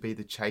wanted to be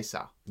the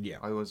chaser. Yeah.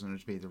 I always wanted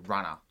to be the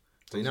runner.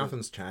 See,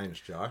 nothing's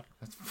changed, Joe.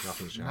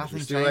 Nothing's changed.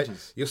 Nothing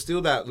changes. You're still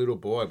that little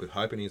boy with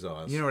hope in his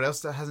eyes. You know what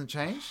else that hasn't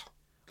changed?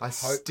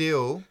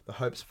 The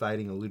hope's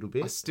fading a little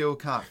bit. I still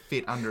can't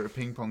fit under a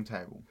ping pong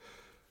table.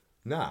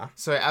 Nah.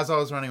 So as I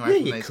was running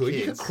away from these kids...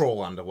 You could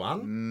crawl under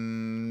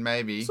one.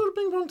 Maybe. What sort of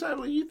ping pong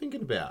table are you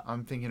thinking about?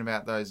 I'm thinking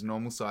about those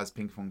normal sized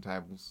ping pong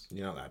tables.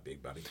 You're not that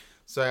big, buddy.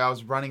 So I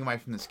was running away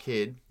from this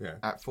kid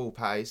at full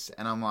pace,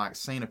 and I'm like,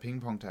 seeing a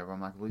ping pong table.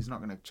 I'm like, well, he's not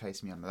going to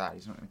chase me under that.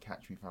 He's not going to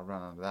catch me if I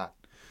run under that.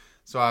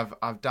 So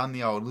I've done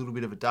the old little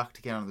bit of a duck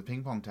to get onto the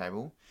ping pong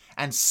table,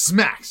 and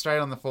smack straight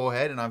on the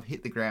forehead, and I've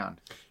hit the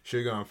ground.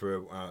 Should have gone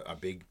for a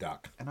big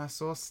duck. And I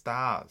saw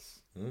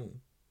stars.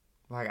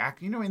 Like,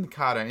 you know, in the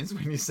cartoons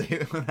when you see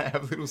them when they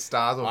have little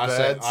stars or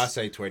birds. I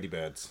see Tweety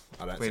birds.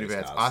 I don't see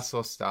stars. I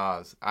saw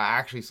stars. I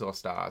actually saw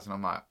stars, and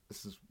I'm like,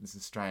 this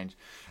is strange.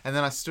 And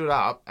then I stood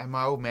up, and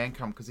my old man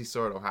come because he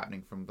saw it all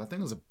happening from, I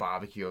think it was a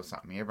barbecue or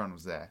something. Everyone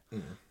was there.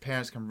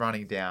 Parents come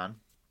running down.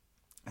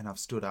 And I've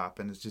stood up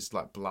and it's just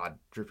like blood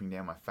dripping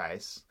down my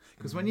face.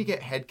 Because when you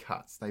get head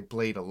cuts, they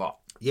bleed a lot.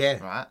 Yeah.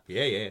 Right?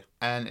 Yeah.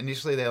 And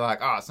initially they're like,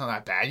 oh, it's not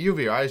that bad. You'll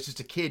be right. It's just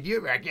a kid. You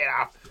better get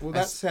up. Well,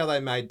 that's how they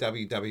made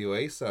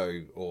WWE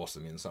so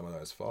awesome in some of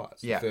those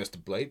fights. Yeah. The first to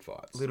bleed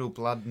fights. Little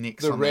blood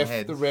nicks on their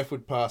heads. The ref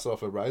would pass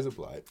off a razor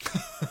blade.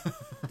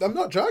 I'm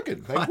not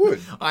joking. They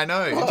would. I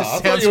know. It I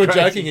just thought you were crazy.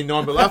 joking in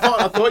non-belief.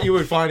 I thought you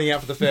were finding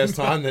out for the first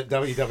time that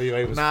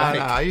WWE was fake. No,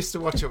 I used to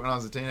watch it when I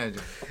was a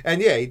teenager.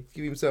 And yeah, he'd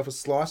give himself a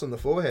slice on the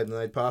forehead and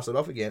they'd pass it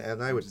off again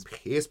and they would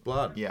piss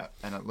blood. Yeah,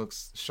 and it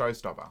looks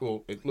showstopper.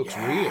 Well, it looks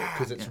real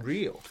because it's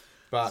real.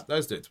 But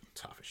those dudes were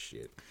tough as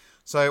shit.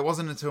 So it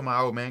wasn't until my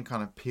old man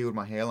kind of peeled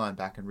my hairline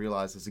back and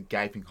realised there's a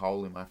gaping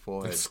hole in my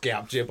forehead.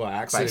 Scalped you by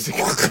accident.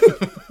 So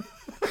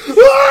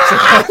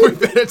we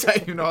better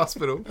take him to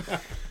hospital.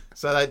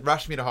 So they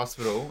rushed me to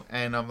hospital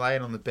and I'm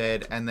laying on the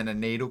bed and then a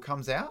needle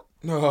comes out.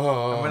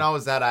 Oh. And when I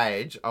was that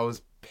age, I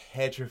was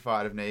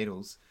petrified of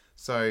needles.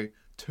 So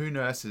 2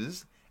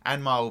 nurses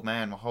and my old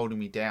man were holding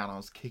me down. I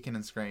was kicking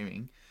and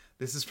screaming.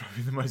 This is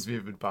probably the most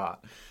vivid part.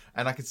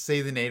 And I could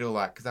see the needle,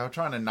 like, because they were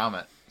trying to numb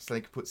it so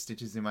they could put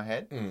stitches in my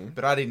head.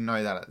 But I didn't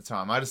know that at the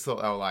time. I just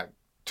thought they were, like,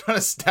 trying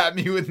to stab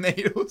me with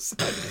needles.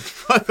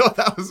 I thought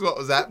that was what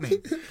was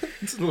happening.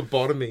 It's a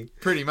lobotomy.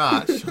 Pretty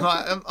much.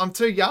 I'm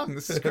too young.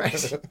 This is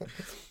crazy.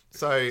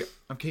 So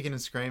I'm kicking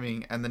and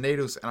screaming, and the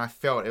needles, and I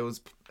felt it was,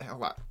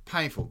 like,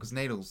 painful because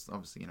needles,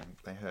 obviously,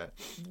 they hurt.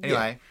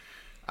 Anyway,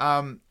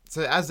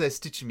 so as they're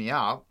stitching me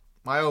up,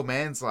 my old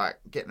man's, like,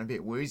 getting a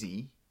bit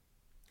woozy,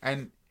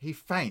 and he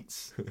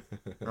faints,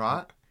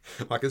 right?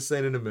 Like a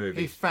scene in a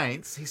movie. He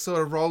faints. He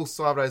sort of rolls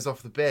sideways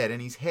off the bed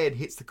and his head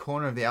hits the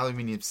corner of the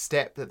aluminium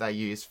step that they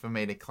used for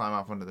me to climb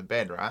up onto the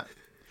bed, right?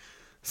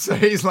 So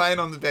he's laying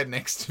on the bed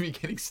next to me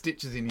getting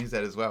stitches in his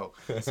head as well.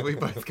 So we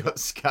both got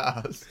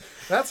scars.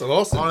 That's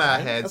awesome. On our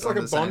heads. That's like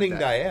a bonding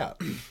day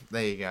out.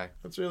 There you go.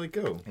 That's really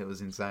cool. It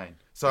was insane.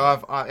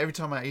 So every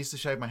time I used to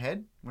shave my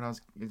head, when I was,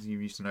 as you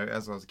used to know,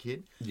 as I was a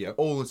kid,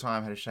 all the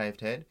time I had a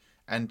shaved head.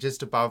 And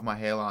just above my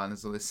hairline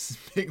is this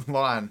big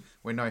line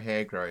where no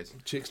hair grows.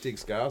 Chicks dig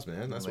scars,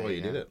 man. That's why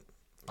you did it.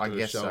 I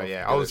guess so,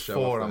 yeah. I was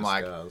 4 I'm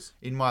like,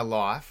 in my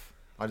life,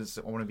 I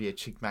want to be a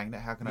chick magnet.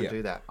 How can I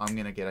do that? I'm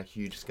going to get a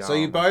huge scar so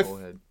you on my both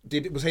forehead.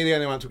 Was he the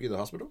only one that took you to the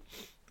hospital?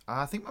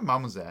 I think my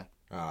mum was there.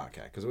 Oh,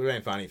 okay. Because it would have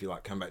been funny if you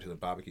like come back to the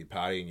barbecue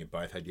party and you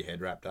both had your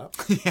head wrapped up.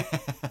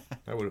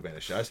 That would have been a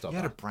showstopper. He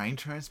had a brain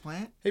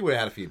transplant? He would have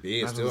had a few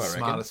beers too, I reckon. The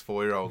smartest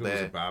 4-year-old there.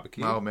 Was a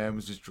barbecue. My old man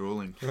was just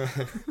drooling.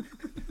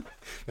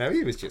 Maybe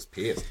he was just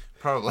pissed.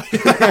 Probably.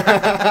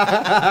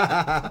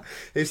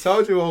 He's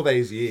told you all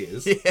these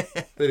years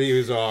that he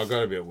was, I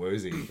got a bit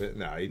woozy. But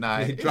no, he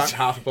drank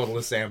half a bottle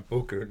of Sam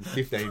Booker and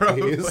 15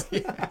 beers.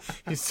 Yeah.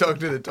 He's talking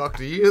to the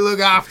doctor, you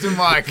look after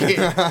my kid.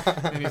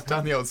 And he's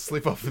done the old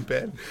slip off the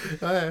bed.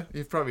 Oh, yeah.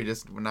 You've probably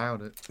just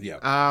nailed it.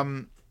 Yeah.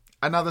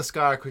 Another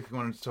scar I quickly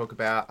wanted to talk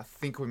about, I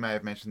think we may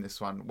have mentioned this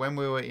one. When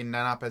we were in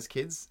Nanup as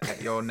kids at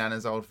your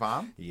Nana's old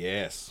farm.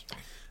 Yes.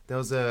 There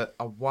was a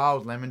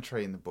wild lemon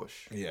tree in the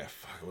bush. Yeah,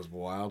 fuck, it was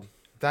wild.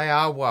 They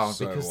are wild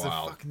because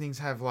wild. the fucking things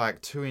have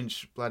like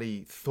 2-inch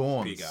bloody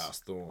thorns. Big ass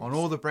thorns. On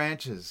all the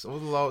branches, all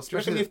the lower.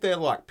 Especially if they're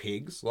like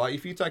pigs. Like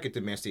if you take a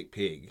domestic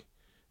pig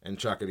and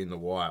chuck it in the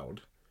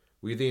wild,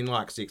 within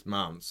like 6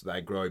 months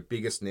they grow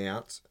bigger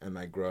snouts and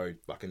they grow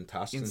fucking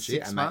tusks and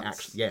shit. 6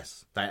 months?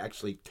 They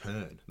actually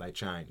turn. They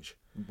change.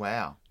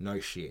 Wow. No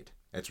shit.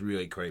 It's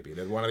really creepy.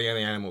 They're one of the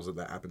only animals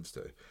that happens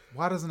to.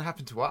 Why doesn't it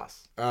happen to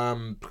us?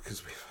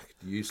 Because we're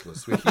fucking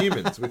useless. We're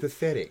humans. We're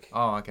pathetic.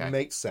 Oh, okay.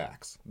 Meat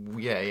sacks.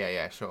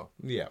 Yeah, sure.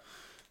 Yeah.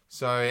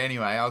 So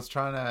anyway, I was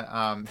trying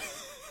to.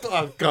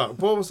 Oh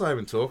God, what was I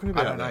even talking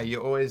about? I don't know.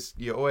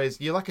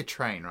 You're like a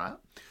train, right?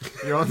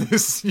 You're on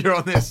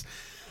this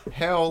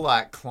hell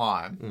like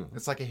climb.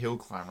 It's like a hill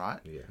climb, right?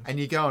 Yeah. And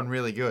you're going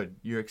really good.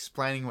 You're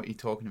explaining what you're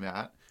talking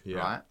about,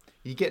 right?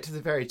 You get to the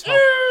very top.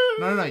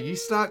 No. You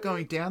start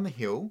going down the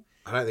hill.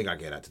 I don't think I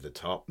get out to the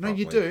top. No,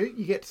 you do.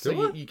 You get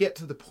you get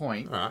to the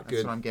point. All right, That's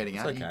good. what I'm getting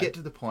at. Okay. You get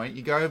to the point.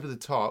 You go over the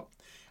top,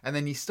 and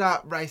then you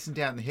start racing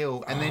down the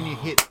hill, and then you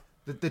hit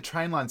the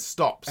train line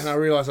stops. And I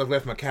realise I've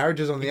left my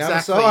carriages on the other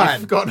side.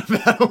 You've forgotten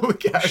about all the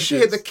carriages.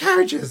 Shit, the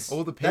carriages.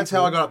 All the people. That's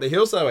how I got up the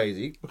hill so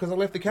easy because I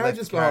left the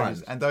carriages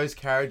behind. And those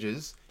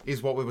carriages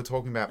is what we were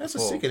talking about That's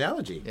before. a sick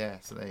analogy. Yeah.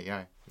 So there you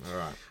go. All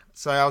right.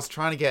 So I was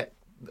trying to get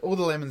all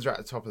the lemons right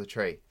at the top of the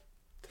tree.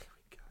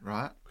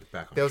 Right?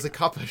 There was a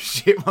couple of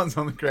shit ones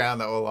on the ground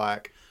that were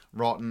like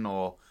rotten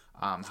or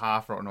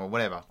half rotten or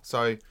whatever.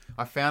 So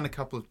I found a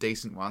couple of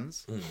decent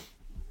ones.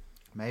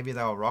 Maybe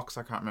they were rocks,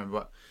 I can't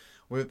remember.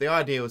 But the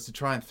idea was to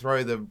try and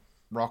throw the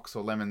rocks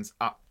or lemons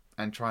up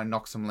and try and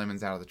knock some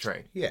lemons out of the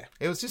tree. Yeah.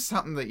 It was just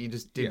something that you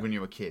just did when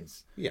you were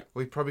kids. Yeah.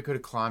 We probably could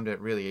have climbed it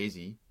really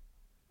easy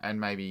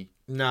and maybe...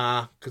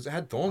 Nah, because it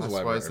had thorns all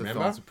over it, remember? The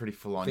thorns were pretty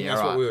full on. I think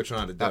that's what we were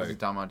trying to do. That was a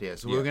dumb idea.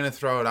 So we were going to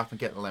throw it up and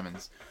get the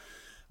lemons.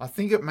 I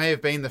think it may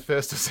have been the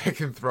first or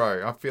second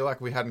throw. I feel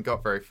like we hadn't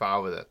got very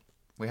far with it.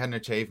 We hadn't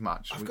achieved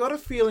much. I've got a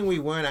feeling we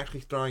weren't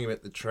actually throwing him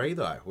at the tree,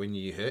 though, when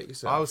you hurt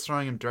yourself. I was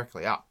throwing him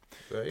directly up.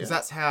 Because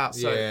that's how...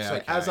 So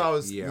okay. as I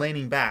was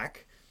leaning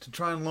back to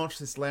try and launch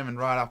this lemon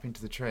right up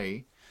into the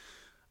tree,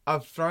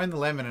 I've thrown the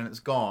lemon and it's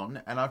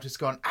gone, and I've just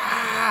gone,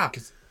 ah!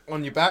 Because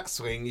on your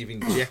backswing, you've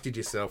injected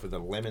yourself with a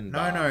lemon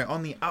bar. No,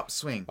 on the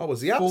upswing. Oh,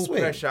 was the upswing? Full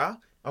pressure,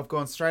 I've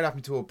gone straight up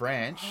into a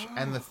branch,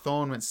 and the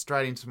thorn went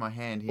straight into my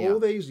hand here. All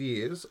these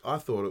years, I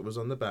thought it was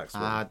on the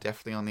backswing.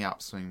 Definitely on the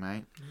upswing,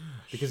 mate.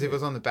 Because if it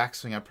was on the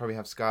backswing, I'd probably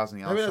have scars on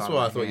the other Maybe side. That's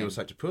why I thought you were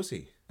such a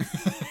pussy.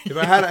 If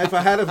I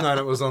had have known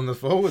it was on the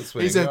forward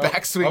swing, he's a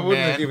backswing man. I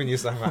wouldn't have given you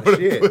so much what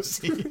shit. A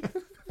pussy.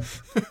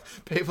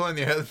 People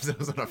only hurt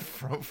themselves on a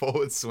front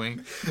forward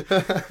swing.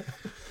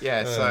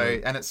 Yeah.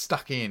 So and it's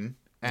stuck in.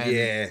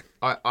 And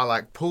I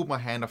like pulled my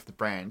hand off the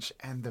branch,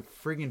 and the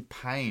friggin'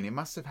 pain. It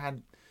must have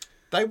had.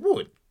 They'd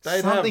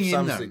something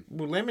have in them.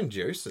 Well, lemon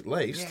juice at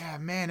least. Yeah,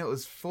 man, it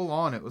was full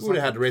on. It was would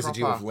like have had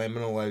residue of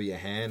lemon all over your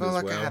hand. I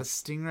felt like I had a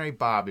stingray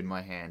barb in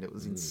my hand. It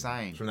was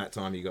insane. From that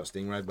time, you got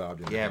stingray barbed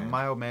in. Yeah,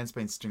 my old man's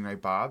been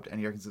stingray barbed, and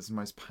he reckons it's the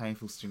most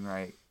painful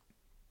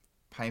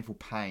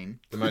pain.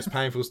 The most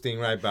painful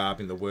stingray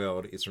barb in the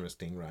world is from a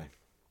stingray.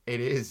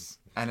 It is,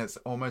 and it's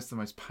almost the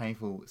most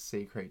painful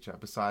sea creature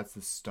besides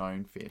the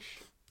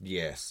stonefish.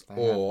 Yes,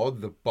 or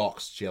the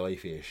box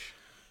jellyfish.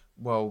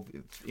 Well,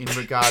 in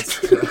regards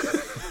to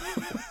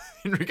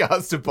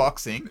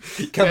boxing,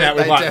 come out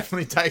with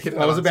definitely take it.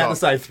 I was about to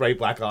say 3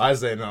 black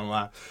eyes, then I'm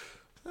like,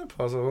 not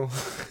possible.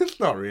 It's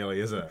not really,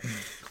 is it?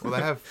 Well,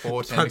 they have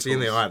 4 tentacles. Punch you in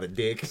the eye of the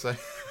dick. So...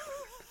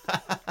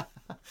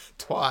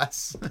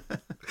 Twice. Do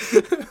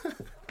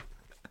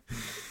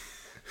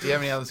you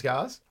have any other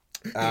scars?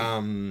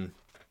 No,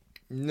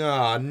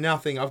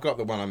 nothing. I've got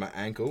the one on my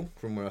ankle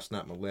from where I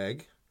snapped my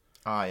leg.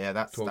 Oh yeah,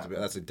 that's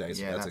a decent.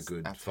 Yeah, that's a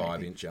good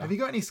 5-incher. Have you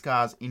got any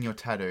scars in your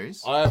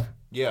tattoos? I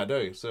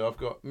do. So I've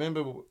got.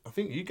 Remember, I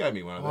think you gave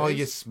me one of these. Oh,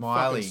 your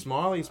smiley. Fucking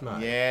smileys,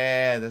 mate.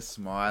 Yeah, the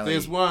smiley.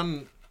 There's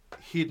one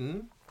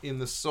hidden in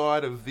the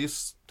side of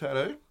this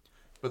tattoo,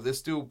 but there's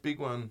still a big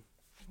one.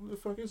 What the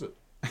fuck is it?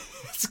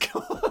 It's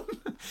gone.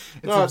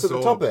 It's at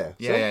the top there.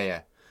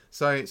 Yeah.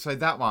 So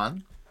that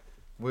one,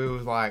 we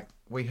were like,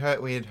 we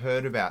had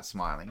heard about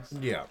smileys.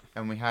 Yeah.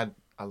 And we had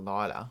a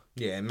lighter.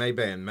 Yeah, me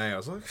being me, I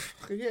was like,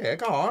 yeah,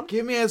 go on.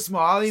 Give me a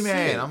smiley,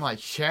 man. I'm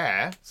like,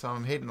 yeah. So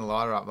I'm heating the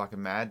lighter up like a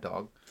mad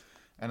dog.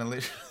 And I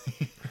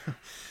literally...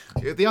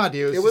 the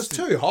idea was... It was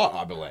too hot,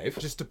 I believe.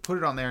 Just to put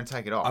it on there and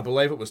take it off. I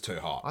believe it was too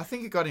hot. I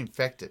think it got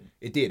infected.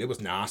 It did. It was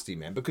nasty,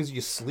 man. Because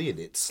you slid.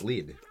 It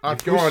slid. I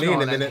pushed it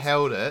on and then it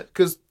held it.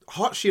 Because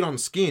hot shit on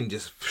skin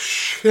just...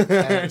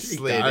 and it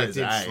slid. It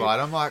did slide.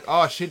 I'm like,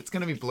 oh shit, it's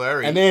going to be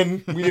blurry. And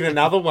then we did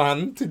another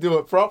one to do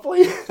it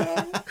properly.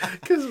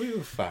 Because we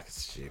were fucking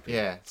stupid.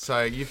 Yeah.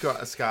 So you've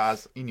got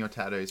scars in your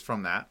tattoos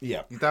from that.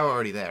 Yeah. They were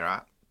already there,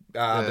 right?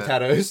 The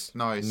tattoos?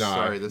 No,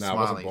 sorry, the smileys. I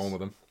wasn't born with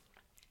them.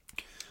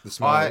 The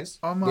smileys?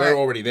 We're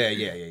already there,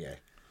 yeah.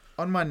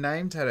 On my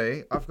name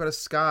tattoo, I've got a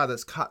scar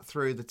that's cut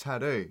through the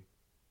tattoo.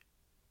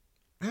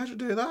 How'd you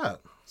do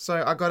that?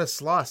 So I got a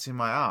slice in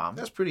my arm.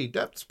 That's pretty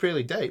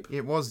deep.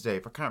 It was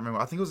deep. I can't remember.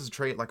 I think it was a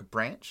tree, like a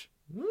branch.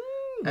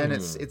 And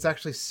it's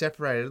actually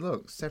separated.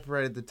 Look,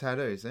 separated the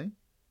tattoo, see?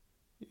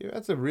 Yeah,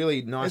 that's a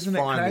really nice Isn't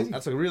it crazy?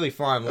 That's a really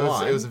fine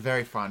line. It was a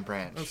very fine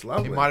branch. That's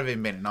lovely. It might have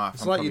even been a knife.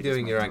 It's like you're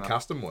doing your own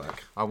custom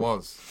work. I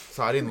was.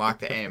 So I didn't like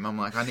the M. I'm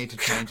like, I need to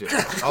change it.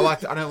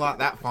 I don't like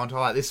that font. I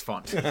like this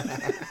font.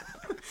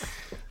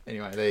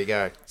 Anyway, there you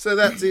go. So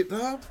that's it.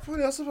 Oh, what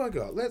else have I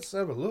got? Let's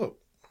have a look.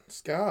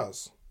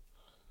 Scars.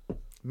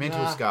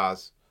 Mental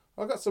scars.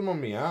 I got some on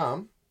my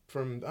arm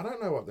from. I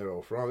don't know what they're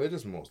all from. They're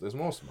just more. There's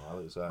more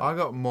smileys. I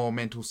got more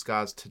mental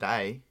scars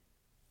today.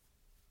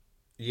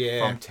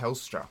 Yeah. From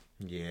Telstra.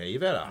 Yeah,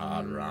 you've had a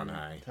hard run,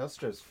 hey.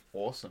 Telstra's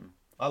awesome.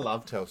 I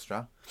love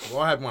Telstra. Well,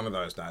 I had one of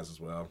those days as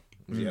well.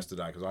 It was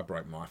yesterday because I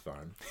broke my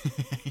phone.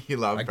 You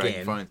love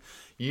breaking phones.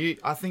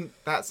 I think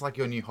that's like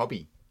your new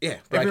hobby. Yeah,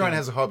 everyone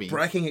has a hobby.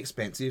 Breaking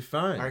expensive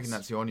phones. I reckon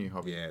that's your new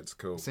hobby. Yeah, it's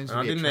cool. And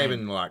I didn't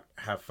even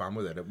have fun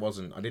with it. It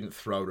wasn't. I didn't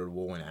throw it at a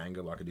wall in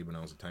anger like I did when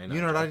I was a teenager.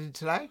 You know what I did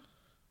today?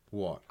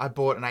 What? I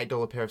bought an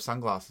 $8 pair of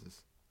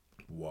sunglasses.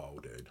 Whoa,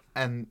 dude!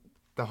 And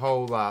the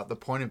whole the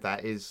point of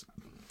that is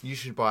you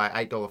should buy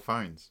 $8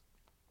 phones.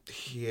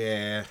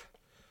 Yeah,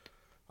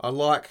 I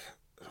like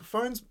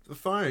phones. The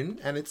phone,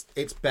 and it's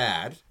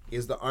bad.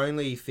 Is the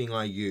only thing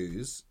I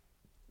use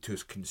to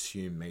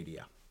consume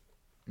media.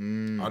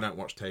 I don't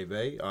watch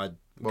TV.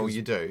 Well,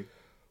 you do.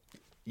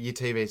 Your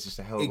TV is just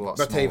a hell of a lot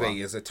smaller. smaller. But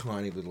TV is a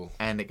tiny little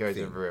and it goes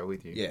everywhere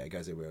with you. Yeah, it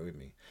goes everywhere with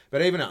me.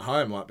 But even at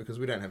home, because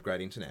we don't have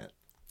great internet,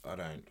 I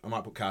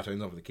might put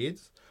cartoons on for the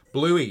kids.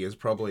 Bluey is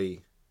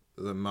probably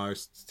the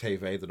most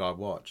TV that I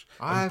watch.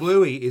 And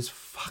Bluey is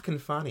fucking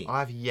funny.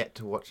 I've yet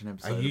to watch an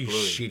episode of Bluey. Are you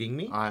shitting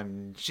me?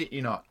 I'm shit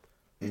you not.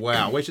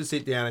 Wow, we should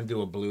sit down and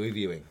do a Bluey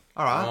viewing.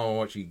 All right. I want to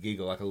watch you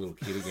giggle like a little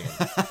kid again.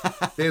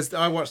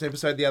 I watched an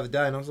episode the other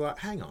day and I was like,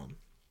 hang on.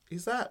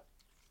 Is that...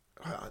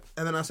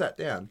 And then I sat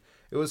down.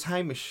 It was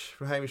Hamish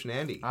from Hamish and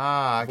Andy.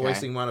 Okay.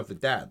 Voicing one of the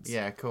dads.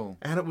 Yeah, cool.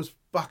 And it was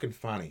fucking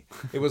funny.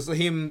 It was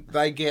him...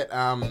 They get...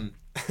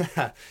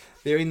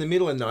 they're in the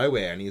middle of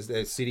nowhere and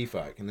they're city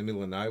folk in the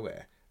middle of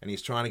nowhere. And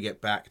he's trying to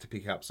get back to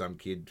pick up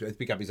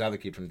his other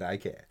kid from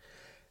daycare.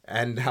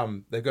 And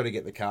they've got to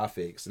get the car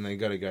fixed and they've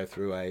got to go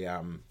through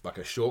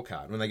a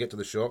shortcut. When they get to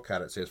the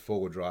shortcut, it says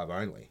forward drive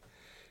only.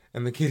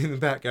 And the kid in the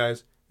back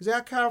goes, "Is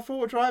our car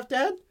forward drive,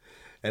 Dad?"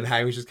 And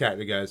Hamish's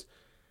character goes,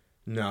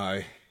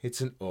 "No,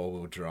 It's an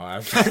all-wheel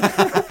drive.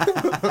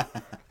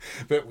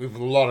 But with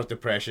a lot of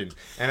depression.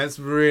 And it's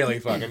really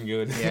fucking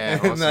good. Yeah,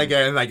 awesome.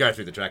 And they go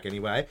through the track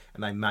anyway,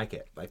 and they make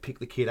it. They pick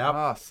the kid up.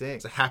 Oh, sick.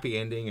 It's a happy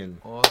ending. And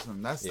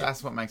awesome.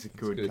 That's what makes it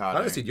good.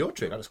 I just did your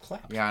trick. I just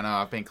clapped. Yeah, I know.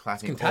 I've been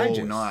clapping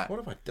all night. What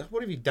have I done?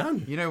 What have you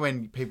done? You know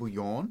when people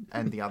yawn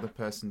and the other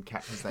person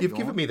catches that You've yawn?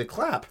 given me the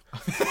clap.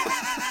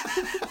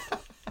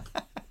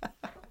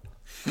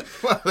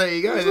 Well, there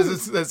you go.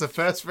 There's a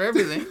first for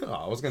everything. Oh,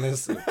 I was going to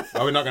say...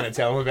 Oh, we're not going to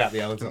tell them about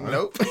the other time.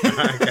 Nope.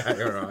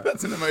 Okay, all right.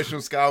 That's an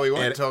emotional scar we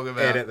won't talk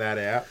about. Edit that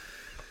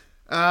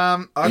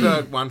out. I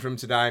got one from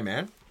today,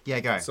 man. Yeah,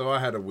 go. So I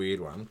had a weird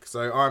one.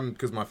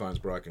 Because my phone's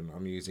broken,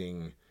 I'm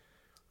using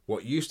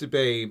what used to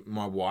be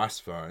my wife's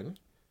phone,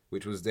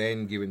 which was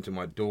then given to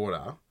my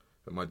daughter.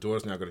 But my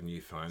daughter's now got a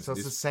new phone. So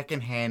it's a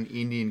second-hand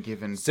Indian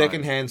given phone.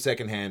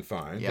 Second-hand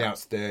phone. Yep. Now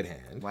it's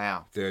third-hand.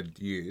 Wow. Third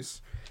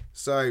use.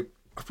 So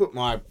I put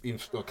my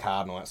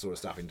card and all that sort of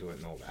stuff into it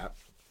and all that.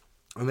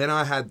 And then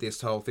I had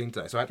this whole thing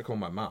today. So I had to call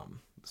my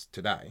mum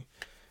today.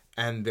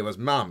 And there was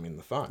mum in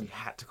the phone. You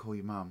had to call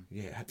your mum.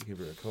 Yeah, I had to give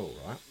her a call,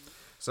 right?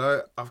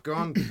 So I've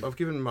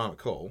given mum a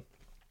call.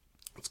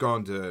 It's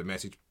gone to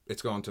message.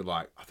 It's gone to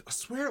I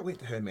swear it went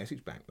to her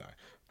message bank though,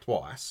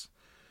 twice.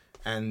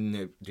 And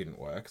it didn't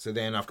work. So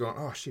then I've gone,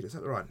 oh shit, is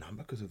that the right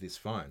number because of this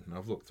phone? And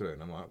I've looked through it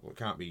and I'm like, well, it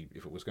can't be,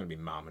 if it was going to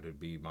be mum, it'd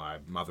be my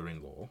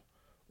mother-in-law.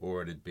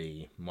 Or it'd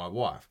be my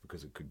wife,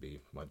 because it could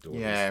be my daughter.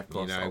 Yeah, of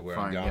course. You know where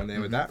I'm phone, going there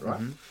with that,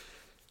 right? Mm-hmm.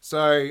 So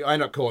I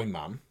ended up calling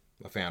mum.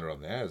 I found her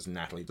on there as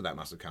Natalie, but that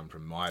must have come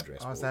from my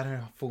address board. Is that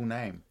her full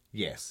name?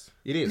 Yes,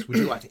 it is. Would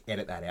you like to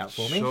edit that out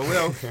for me? Sure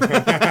will.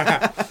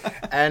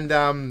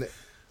 And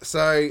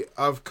so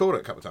I've called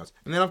it a couple of times.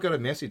 And then I've got a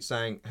message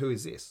saying, who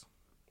is this?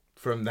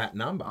 From that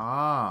number.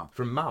 Ah.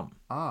 From mum.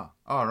 Ah.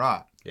 Oh,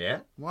 right.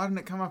 Yeah? Why didn't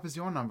it come up as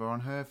your number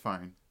on her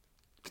phone?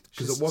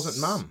 Because it wasn't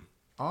mum.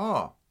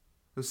 Oh.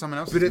 It was someone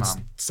else's mum. But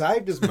mum. It's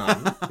saved as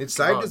mum. It's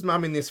saved as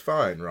mum in this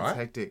phone, right? It's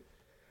hectic.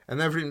 And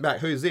they've written back,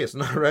 who's this?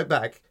 And I wrote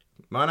back,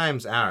 my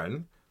name's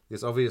Aaron.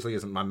 This obviously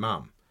isn't my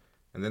mum.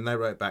 And then they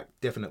wrote back,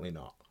 definitely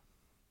not.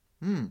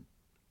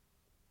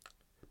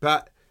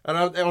 But and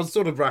I was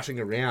sort of rushing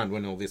around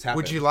when all this happened.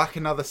 Would you like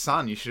another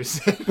son, you should have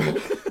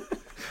said.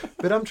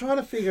 But I'm trying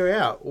to figure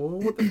out,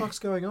 what the fuck's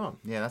going on?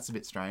 Yeah, that's a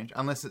bit strange.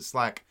 Unless it's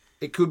like...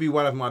 It could be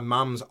one of my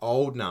mum's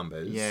old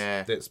numbers.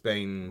 Yeah. That's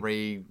been...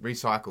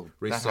 Recycled.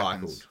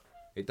 Recycled.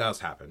 It does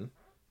happen.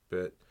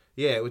 But,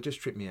 yeah, it would just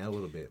trip me out a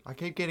little bit. I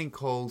keep getting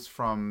calls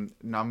from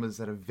numbers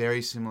that are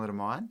very similar to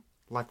mine.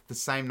 Like the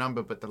same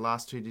number, but the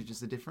last two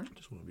digits are different.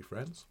 Just want to be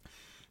friends.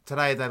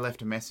 Today, they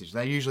left a message.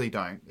 They usually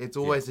don't. It's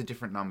always a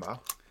different number.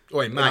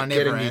 Oi, mate,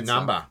 get a new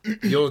number.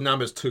 Your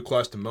number's too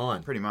close to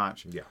mine. Pretty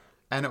much. Yeah.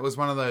 And it was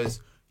one of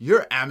those...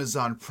 Your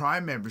Amazon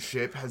Prime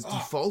membership has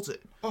defaulted.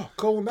 Oh,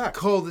 call them back.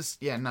 Call this...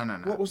 Yeah, no.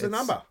 What was the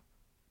number?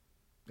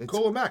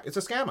 Call them back. It's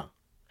a scammer.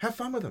 Have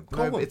fun with them.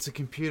 Call them. It's a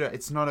computer.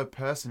 It's not a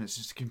person. It's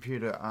just a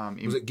computer.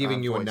 Was it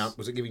giving you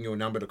a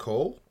number to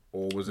call?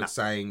 Or was it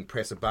saying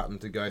press a button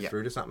to go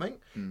through to something?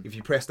 If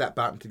you press that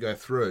button to go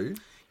through...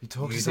 You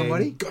talk to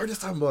somebody? Go to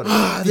somebody.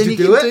 Did you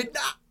do it?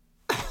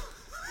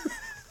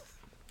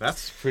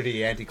 That's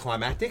pretty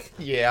anticlimactic.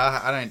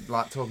 Yeah, I don't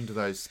like talking to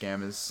those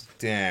scammers.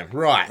 Damn,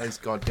 right. Those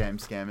goddamn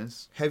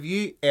scammers. Have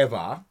you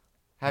ever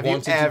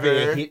wanted to be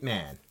a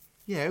hitman?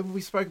 Yeah,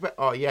 we spoke about...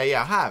 Oh,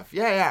 yeah, I have.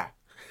 Yeah.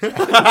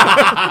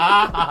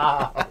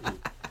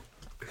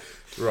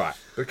 Right,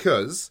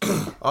 because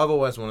I've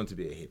always wanted to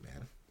be a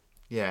hitman.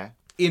 Yeah.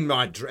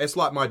 It's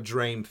like my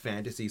dream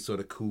fantasy sort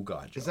of cool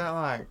guy job. Is that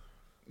like...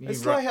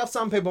 It's like how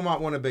some people might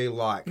want to be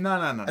like no.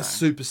 a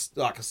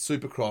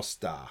supercross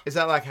star. Is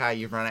that like how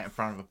you run out in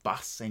front of a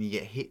bus and you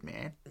get hit,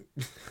 man?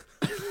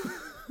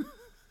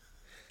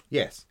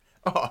 Yes.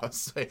 Oh,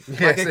 sweet.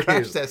 Yes, like a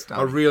crash test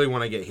dummy. I really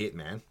want to get hit,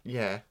 man.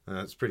 Yeah.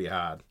 It's pretty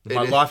hard.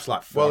 My life's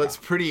like fodder. Well, it's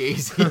pretty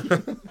easy.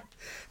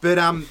 But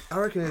I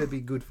reckon it'd be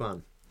good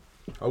fun.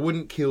 I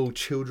wouldn't kill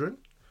children.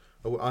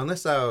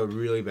 Unless they were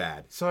really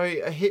bad. So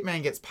a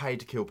hitman gets paid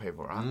to kill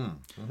people, right?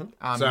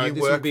 Mm-hmm. So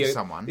you work for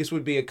someone. This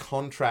would be a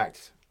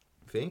contract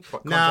thing.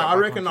 No, I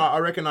reckon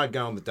I'd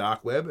go on the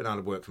dark web and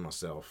I'd work for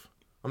myself.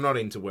 I'm not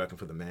into working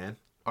for the man.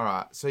 All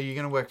right, so you're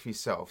going to work for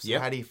yourself. So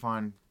how do you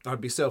find?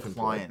 I'd be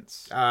self-employed.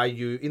 Clients.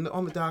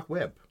 On the dark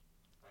web.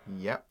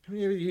 Yep. Have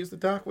you ever used the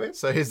dark web?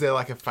 So is there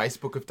like a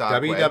Facebook of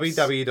dark webs?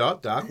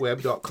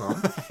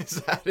 www.darkweb.com.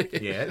 Is that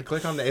it? Yeah,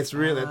 click on that. It's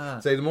really...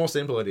 So the more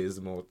simple it is,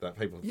 the more that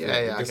people...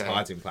 It just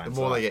hides in plain sight.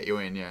 The more they get you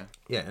in, yeah.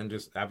 Yeah, and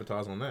just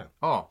advertise on there.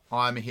 Oh,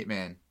 I'm a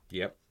hitman.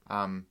 Yep.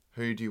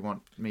 Who do you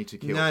want me to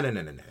kill? No.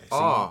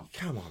 Oh.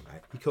 Come on,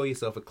 mate. You call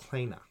yourself a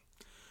cleaner.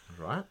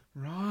 Right?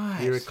 Right.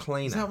 You're a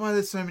cleaner. Is that why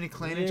there's so many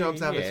cleaner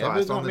jobs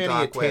advertised on the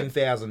dark web?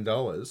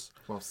 $10,000.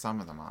 Well,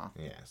 some of them are.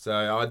 Yeah.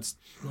 So is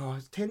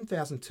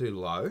 10,000 too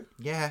low?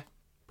 Yeah.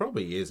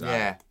 Probably is.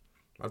 Yeah.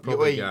 I'd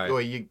probably go.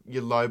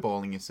 You're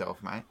lowballing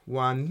yourself, mate.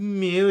 $1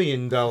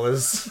 million. No,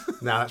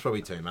 that's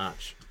probably too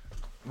much.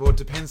 Well, it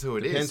depends who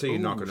it is. Depends who you're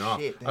knocking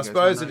off. I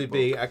suppose it'd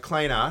be a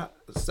cleaner.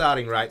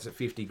 Starting rates at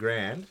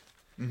 $50,000.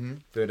 Mm-hmm.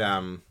 But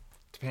depends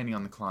depending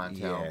on the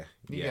clientele,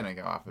 you're going to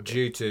go up a bit.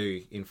 Due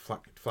to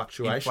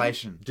fluctuation?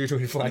 Inflation. Due to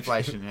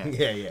inflation.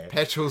 Yeah.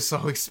 Petrol's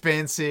so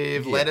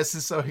expensive. Yeah. Lettuce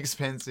is so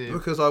expensive.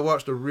 Because I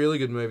watched a really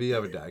good movie the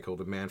other day called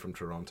The Man from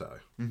Toronto.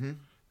 Mm-hmm.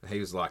 He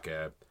was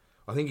I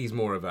think he's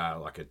more of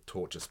a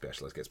torture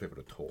specialist, gets people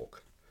to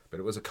talk. But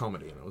it was a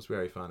comedy and it was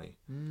very funny.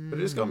 But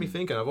it just got me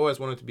thinking, I've always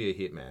wanted to be a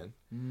hitman.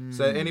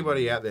 So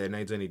anybody out there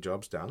needs any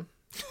jobs done,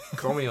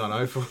 call me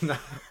on 049.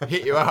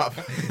 Hit you up.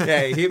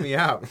 Yeah, hit me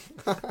up.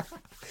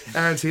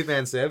 Aaron's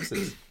Hitman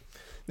Services.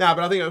 No,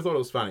 but I thought it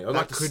was funny. I'd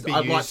like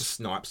to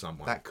snipe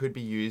someone. That could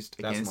be used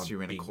against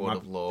you in a court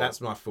of law.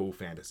 That's my full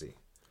fantasy.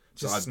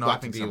 So I'd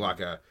like to be like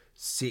a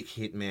sick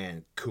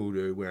hitman, cool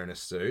dude wearing a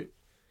suit,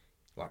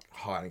 like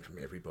hiding from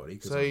everybody.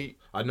 So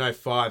I know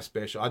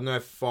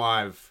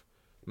 5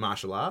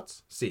 martial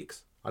arts.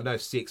 6. I know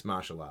 6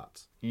 martial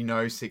arts. You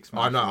know 6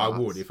 martial arts? I know I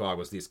would if I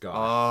was this guy.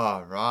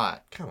 Oh,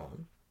 right. Come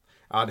on.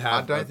 I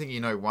don't think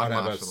you know one martial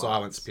arts. I'd have a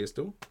silenced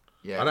pistol.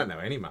 Yeah. I don't know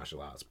any martial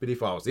arts, but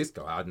if I was this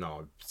guy, I'd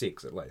know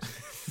 6 at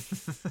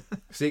least.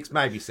 6,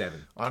 maybe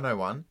 7. I know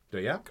one. Do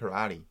you?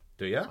 Karate.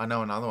 Do you? I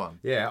know another one.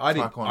 Yeah, I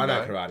know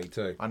karate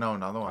too. I know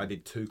another one. I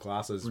did 2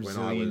 classes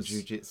Brazilian when I was...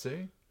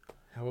 Jiu-Jitsu.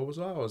 How old was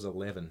I? I was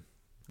 11.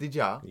 Did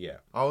ya? Yeah.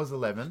 I was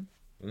 11.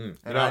 And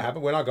what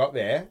happened? When I got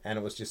there, and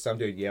it was just some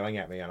dude yelling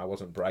at me, and I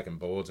wasn't breaking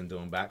boards and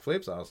doing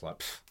backflips, I was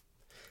like,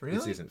 really?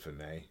 This isn't for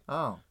me.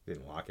 Oh.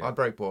 Didn't like it. I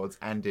broke boards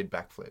and did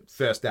backflips.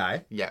 First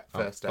day? Yeah,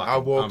 first day. I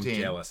walked in.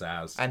 I'm jealous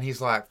as. And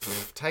he's like,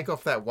 take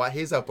off that white.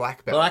 Here's a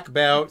black belt. Black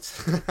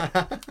belt.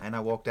 And I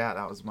walked out.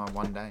 That was my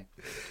one day.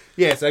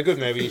 Yeah, so good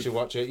movie. You should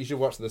watch it. You should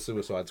watch The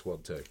Suicide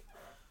Squad too.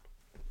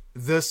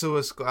 The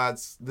Suicide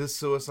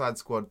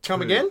Squad 2.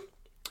 Come again?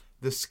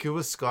 The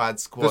Suicide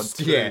Squad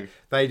 2. Yeah,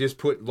 they just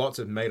put lots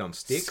of meat on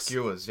sticks.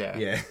 Skewers, yeah.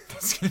 Yeah.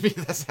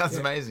 That sounds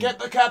amazing. Get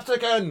the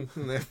capsicum!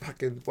 And they're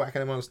fucking whacking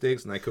them on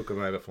sticks and they cook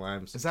them over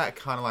flames. Is that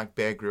kind of like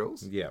Bear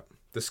Grylls? Yeah.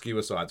 The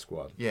Skewer-side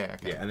Squad. Yeah,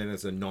 okay. Yeah, and then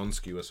there's a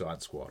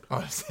non-Skewer-side Squad.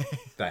 Oh,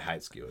 they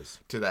hate skewers.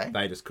 Do they?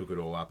 They just cook it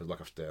all up as like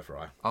a stir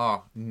fry.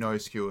 Oh, no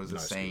skewers are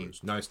seen.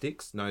 No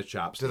sticks, no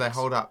sharp sticks. Do they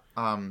hold up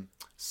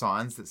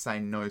signs that say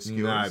no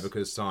skewers? No,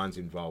 because signs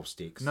involve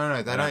sticks.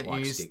 No, they don't like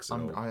use sticks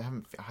at all. I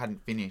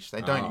hadn't finished.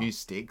 They don't use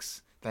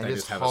sticks. They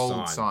just have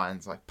hold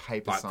signs, like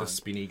paper signs. Like the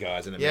spinny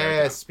guys in America.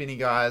 Yeah, spinny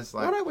guys.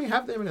 Why don't we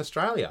have them in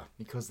Australia?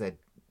 Because they're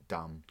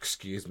dumb.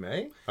 Excuse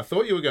me? I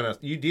thought you were going to...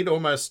 You did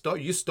almost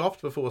stop. You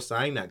stopped before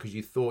saying that because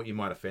you thought you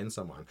might offend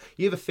someone.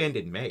 You've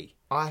offended me.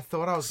 I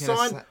thought I was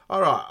going to say...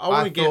 All right, I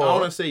want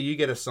to see you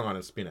get a sign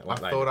and spin it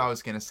like I thought I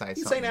was going to say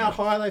something. You've seen how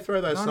high they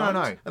throw those signs?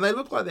 No. And they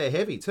look like they're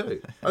heavy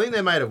too. I think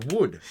they're made of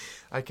wood.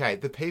 Okay,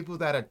 the people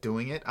that are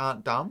doing it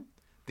aren't dumb.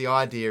 The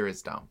idea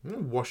is dumb.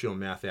 Wash your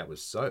mouth out with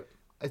soap.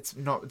 It's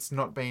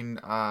not been...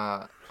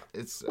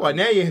 it's... Well,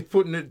 now you're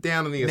putting it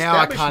down in the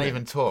establishment. Now I can't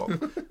even talk.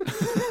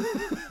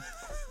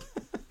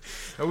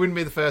 It wouldn't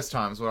be the first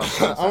time, is what I'm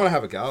trying to say. I want to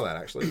have a go at that,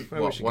 actually.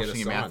 Washing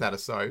your mouth out of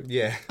soap?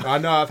 Yeah. I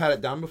know, I've had it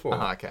done before.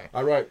 Oh, okay.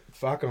 I wrote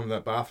fuck on the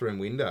bathroom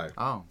window.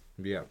 Oh.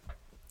 Yeah.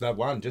 The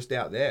one just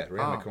out there,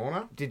 around the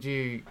corner. Did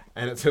you...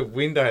 And it's a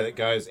window that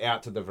goes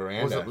out to the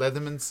veranda. Was it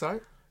Leatherman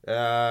soap?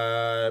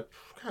 No,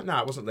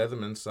 it wasn't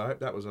Leatherman soap.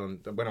 That was on...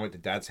 When I went to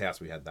Dad's house,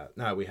 we had that.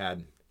 No, we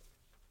had...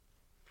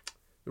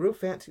 The real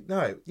fancy...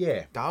 No,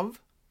 yeah.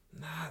 Dove?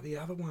 Nah, the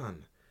other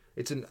one.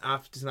 It's an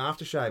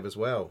aftershave as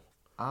well.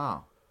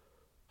 Oh.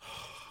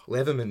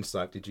 Leatherman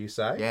soap, did you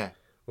say? Yeah.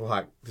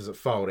 Like, does it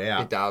fold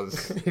out? It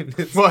does.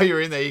 While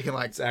you're in there, you can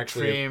like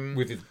trim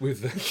with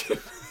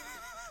the.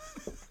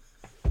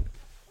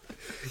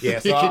 Yeah,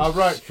 so I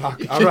wrote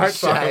fuck on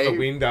the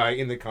window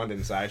in the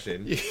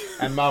condensation,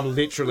 and Mum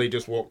literally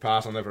just walked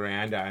past on the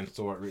veranda and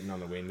saw it written on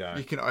the window.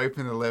 You can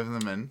open the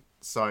Leatherman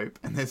soap,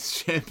 and there's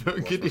shampoo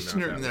and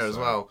conditioner in there as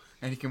well,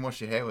 and you can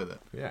wash your hair with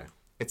it. Yeah,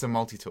 it's a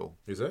multi-tool.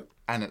 Is it?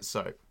 And it's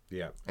soap.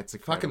 Yeah, it's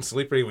fucking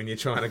slippery when you're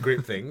trying to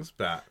grip things,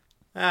 but.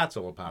 That's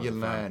all a part of you the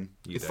learn.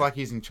 Fun. It's like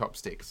using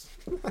chopsticks.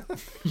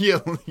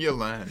 you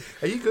learn.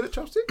 Are you good at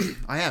chopsticks?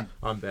 I am.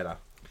 I'm better.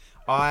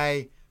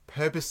 I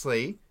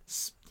purposely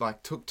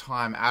took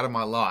time out of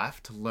my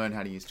life to learn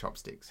how to use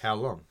chopsticks. How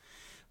long?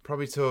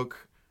 Probably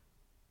took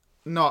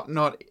not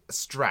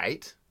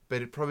straight,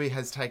 but it probably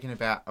has taken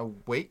about a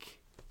week.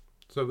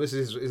 So this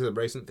is it a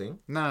recent thing?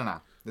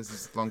 No. This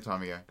is a long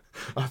time ago.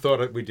 I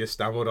thought we just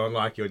stumbled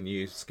on your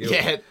new skill.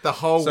 Yeah, the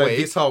whole week. So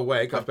this whole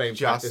week I've been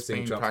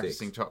practicing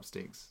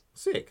chopsticks.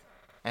 Sick.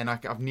 And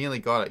I've nearly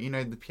got it. You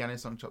know the piano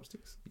song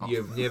Chopsticks? Oh.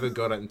 You've never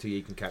got it until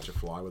you can catch a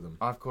fly with them.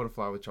 I've caught a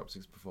fly with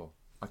chopsticks before.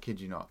 I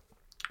kid you not.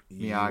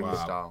 Miyagi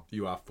style.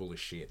 You are full of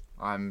shit.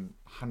 I'm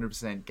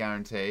 100%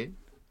 guaranteed.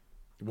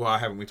 Why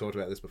haven't we talked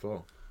about this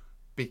before?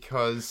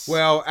 Because...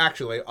 Well,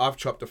 actually, I've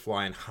chopped a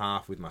fly in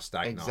half with my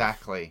steak knife.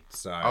 Exactly.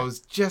 So I was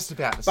just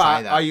about to say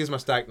that. I use my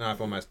steak knife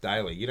almost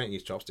daily. You don't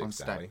use chopsticks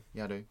daily.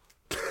 Yeah, I do.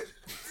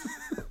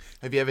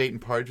 Have you ever eaten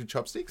porridge with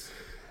chopsticks?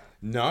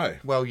 No.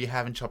 Well, you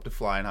haven't chopped a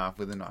fly in half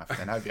with a knife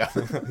then, have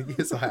you?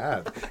 Yes, I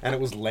have. And it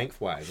was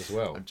lengthways as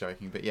well. I'm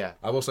joking, but yeah.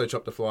 I've also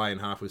chopped a fly in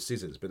half with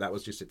scissors, but that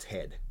was just its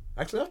head.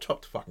 Actually, I've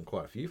chopped fucking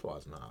quite a few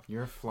flies in half.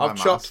 You're a fly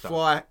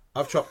master.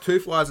 I've chopped 2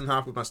 flies in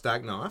half with my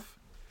stag knife,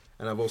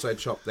 and I've also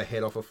chopped the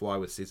head off a fly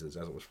with scissors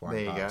as it was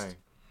flying past. There you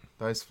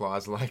go. Those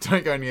flies are like,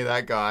 don't go near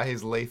that guy.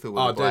 He's lethal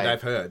with a blade. Dude,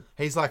 they've heard.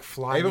 He's like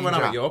fly Even ninja. when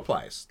I'm at your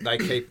place, they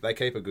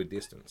keep a good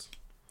distance.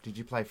 Did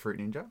you play Fruit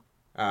Ninja?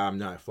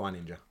 No, Fly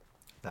Ninja.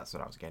 That's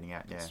what I was getting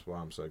at, yeah. That's why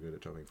I'm so good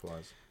at chopping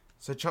flies.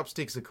 So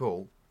chopsticks are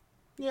cool.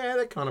 Yeah,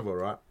 they're kind of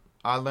alright.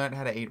 I learned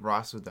how to eat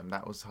rice with them.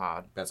 That was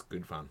hard. That's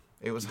good fun.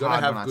 It was You've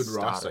hard got to when have good I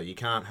started. rice, though. You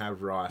can't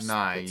have rice.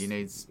 No, you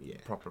need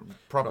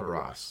proper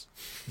rice.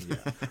 Yeah.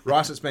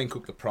 Rice that's been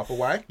cooked the proper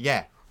way.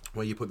 Yeah.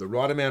 Where you put the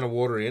right amount of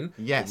water in,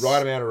 yes, the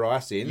right amount of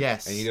rice in,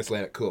 yes, and you just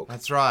let it cook.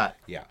 That's right.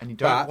 Yeah. And you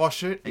don't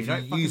wash it, and if you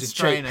don't use a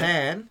cheap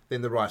pan,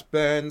 then the rice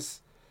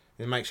burns,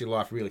 and it makes your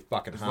life really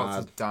fucking hard.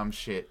 Lots of dumb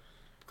shit.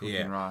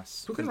 Cooking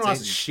rice. Cooking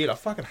rice is shit. I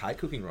fucking hate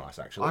cooking rice,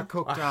 actually.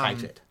 I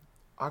hate it.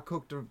 I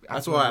cooked a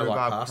That's why I like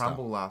pasta.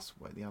 crumble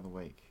the other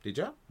week. Did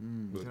you?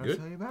 Was it good? I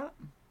tell you about it?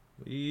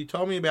 You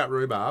told me about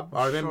rhubarb.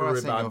 I remember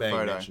rhubarb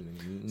being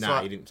mentioned.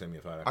 No, you didn't send me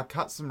a photo. I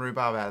cut some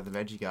rhubarb out of the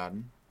veggie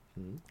garden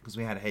because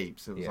we had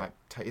heaps. It was like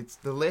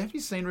have you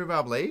seen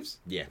rhubarb leaves?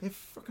 Yeah, they're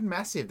fucking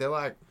massive. They're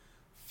like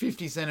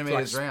 50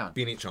 centimeters round.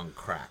 Spinach on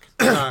crack.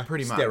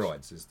 Pretty much.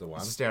 Steroids is the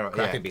one.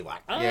 Crack would be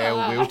like,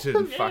 wilted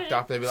and fucked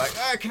up. They'd be like,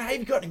 have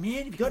you got any,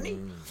 man? Have you got any?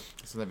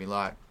 So they'd be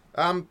like.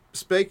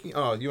 Speaking.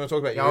 Oh, you want to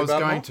talk about your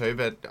rhubarb? I was going to,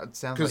 but it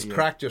sounds like because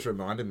crack just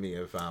reminded me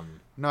of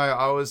No,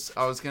 I was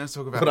going to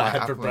talk about what my I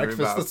had for apple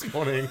breakfast this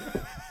morning.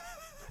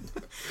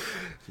 It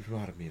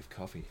reminded me of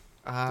coffee.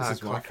 This is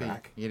coffee. my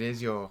crack. It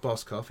is your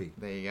Boss Coffee.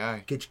 There you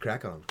go. Get your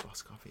crack on.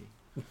 Boss Coffee.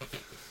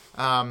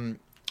 I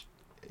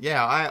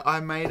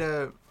made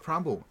a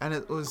crumble,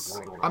 and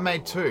I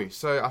made 2.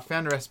 So I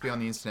found a recipe on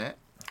the internet,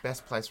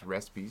 best place for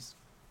recipes,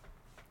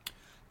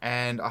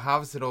 and I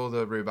harvested all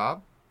the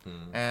rhubarb,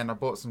 and I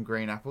bought some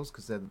green apples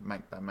because that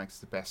makes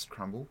the best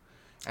crumble,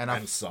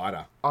 and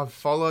cider. I've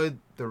followed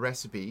the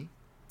recipe,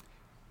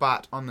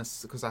 but on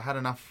this because I had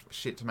enough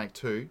shit to make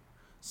 2,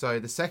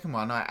 so the second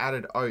one I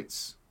added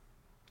oats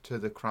to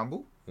the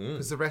crumble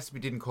because the recipe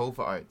didn't call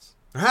for oats.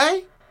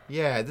 Hey.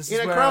 Yeah, this is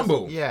a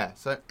crumble.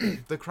 So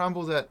the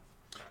crumble that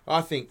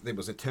I think there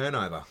was a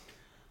turnover.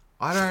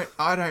 I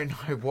don't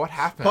know what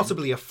happened.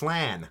 Possibly a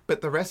flan.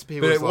 But the recipe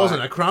it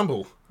wasn't a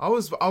crumble. I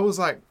was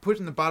like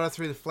putting the butter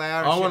through the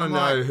flour. I want to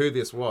know who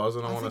this was,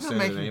 and I want to send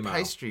an email.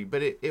 Pastry,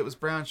 but it was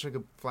brown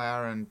sugar,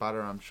 flour, and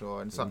butter, I'm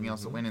sure, and something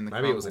else that went in the.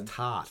 Maybe crumble. It was a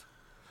tart.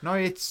 No,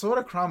 it sort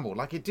of crumbled.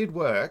 Like it did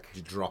work.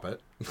 Did you drop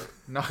it?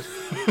 No,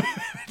 it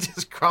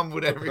just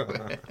crumbled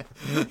everywhere.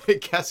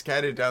 It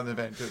cascaded down the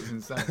vent. It was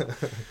insane.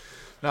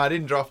 No, I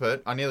didn't drop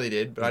it. I nearly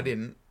did, but I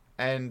didn't.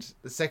 And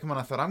the second one,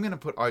 I thought, I'm going to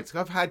put oats.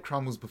 I've had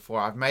crumbles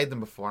before. I've made them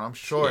before, and I'm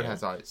sure it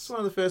has oats. It's one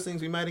of the first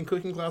things we made in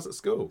cooking class at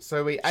school.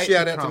 So we ate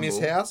Shout out to Miss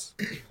House.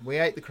 We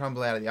ate the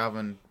crumble out of the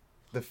oven,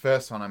 the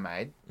first one I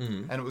made,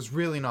 and it was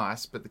really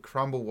nice, but the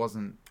crumble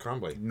wasn't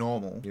crumbly.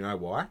 Normal. You know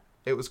why?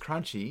 It was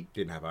crunchy.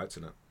 Didn't have oats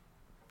in it.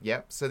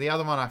 Yep. So the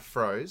other one I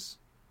froze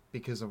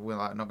because we're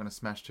like not going to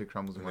smash 2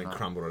 crumbles in one night.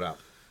 Crumbled it up.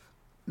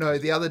 No,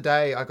 the other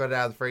day I got it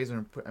out of the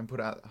freezer and put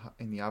it out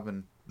in the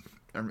oven,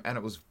 and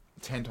it was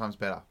 10 times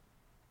better.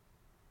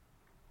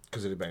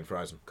 Because it had been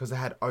frozen. Because it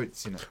had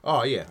oats in it.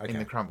 Oh, yeah. Okay. In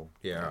the crumble.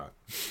 Yeah, right.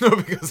 Not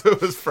because it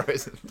was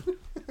frozen.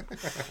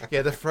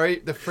 Yeah, the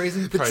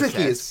freezing process... The trick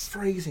is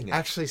freezing it.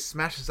 Actually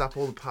smashes up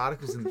all the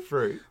particles in the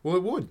fruit. Well,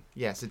 it would.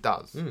 Yes, it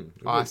does.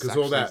 Because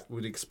all that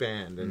would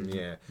expand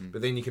and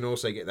But then you can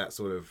also get that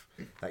sort of,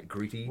 that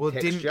gritty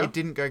texture. It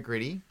didn't go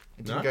gritty.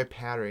 It didn't go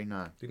powdery,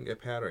 no. Didn't go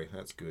powdery.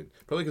 That's good.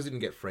 Probably because it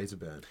didn't get freezer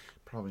burn.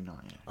 Probably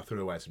not, yeah. I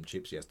threw away some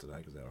chips yesterday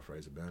because they were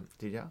freezer burn.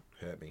 Did ya?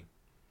 Hurt me.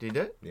 Did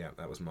it? Yeah,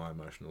 that was my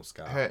emotional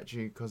scar. Hurt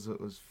you because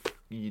it was...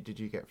 Did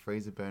you get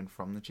freezer burn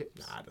from the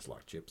chips? Nah, I just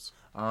like chips.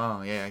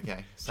 Oh, yeah,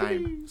 okay.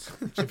 Same.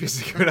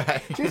 Chips are good, eh?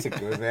 Chips are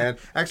good, man.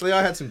 Actually,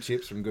 I had some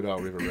chips from good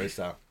old River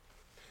Rooster.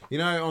 You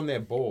know, on their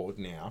board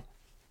now,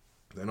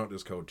 they're not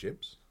just called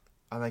chips.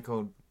 Are they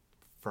called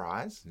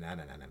fries? No.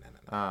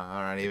 Oh,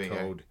 all right, here we go.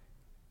 They're called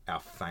our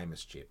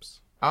famous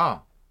chips.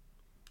 Oh.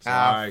 So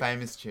our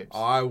famous chips.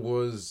 I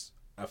was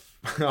a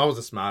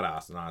smart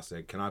ass and I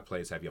said, can I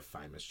please have your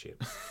famous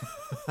chips?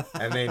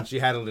 And then she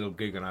had a little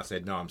giggle and I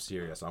said, no, I'm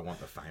serious. I want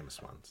the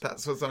famous ones.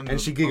 That's what's on.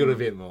 And she giggled a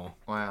bit more.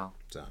 Wow.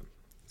 So,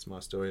 it's my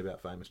story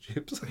about famous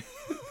chips.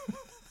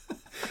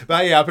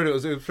 But yeah, it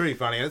was pretty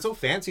funny. And it's all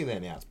fancy there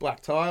now. It's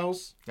black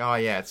tiles. Oh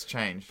yeah, it's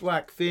changed.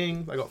 Black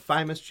thing. They got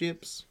famous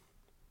chips.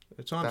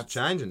 The times are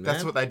changing, man.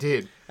 That's what they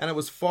did. And it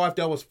was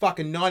 $5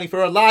 fucking 90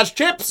 for a large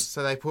chips.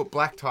 So they put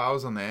black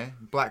tiles on there,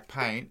 black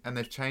paint, and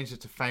they've changed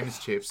it to famous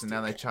chips, and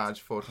now they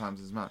charge 4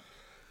 times as much.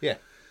 Yeah.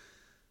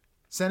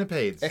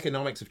 Centipedes.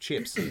 Economics of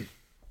chips.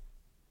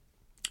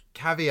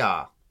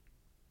 Caviar.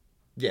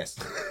 Yes.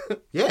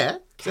 Yeah.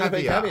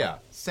 Caviar.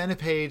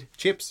 Centipede.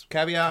 Chips.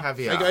 Caviar.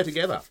 They go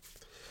together.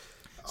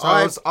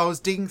 So I was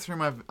digging through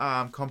my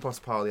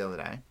compost pile the other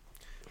day,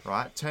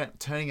 right?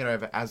 Turning it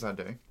over as I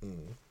do.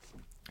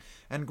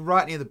 And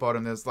right near the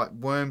bottom, there's like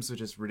worms were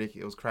just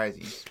ridiculous,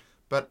 crazy.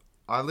 But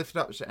I lifted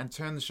up and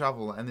turned the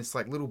shovel, and this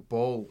like little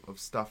ball of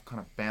stuff kind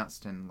of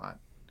bounced and I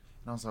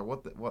was like,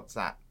 what's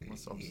that?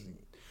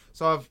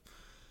 So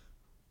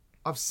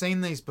I've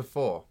seen these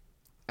before,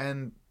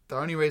 and the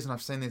only reason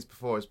I've seen these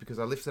before is because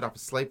I lifted up a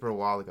sleeper a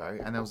while ago,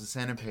 and there was a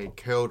centipede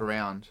curled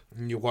around.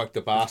 And you woke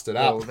the bastard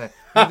up.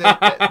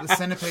 The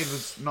centipede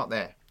was not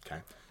there.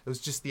 Okay. It was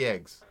just the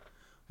eggs.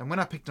 And when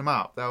I picked them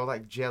up, they were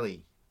like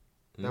jelly.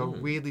 They were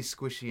weirdly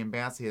squishy and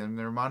bouncy, and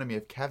they reminded me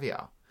of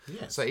caviar.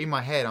 Yes. So in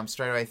my head, I'm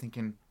straight away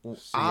thinking, well,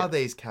 are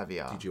these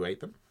caviar? Did you eat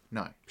them?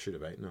 No. Should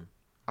have eaten them.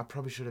 I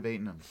probably should have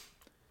eaten them,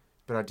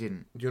 but I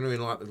didn't. Do you want to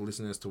enlighten the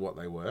listeners to what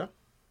they were?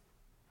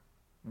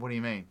 What do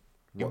you mean?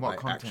 What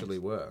they actually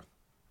were?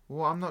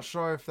 Well, I'm not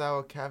sure if they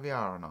were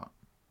caviar or not.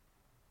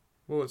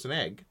 Well, it's an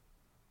egg.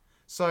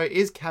 So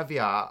is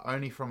caviar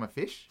only from a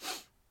fish?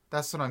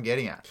 That's what I'm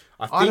getting at.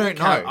 I don't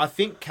know. I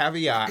think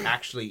caviar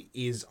actually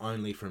is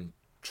only from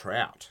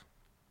trout.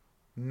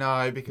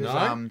 No, because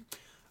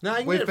no,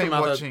 you we've been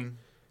watching.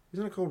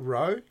 Isn't it called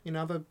roe in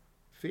other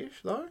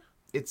fish though?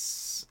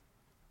 It's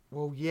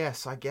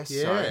yes, I guess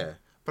so.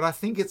 But I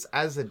think it's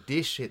as a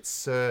dish. It's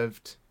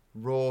served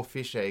raw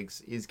fish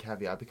eggs is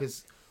caviar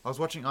because I was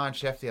watching Iron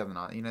Chef the other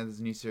night. You know, there's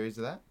a new series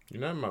of that. You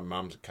know, my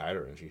mum's a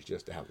caterer and she's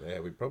just out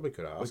there. We probably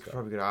could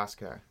ask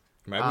her.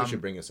 Maybe we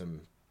should bring her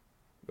some.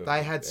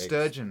 They had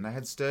sturgeon. They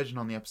had sturgeon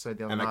on the episode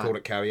the other night. And they called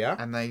it caviar?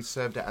 And they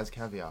served it as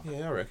caviar.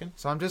 Yeah, I reckon.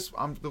 So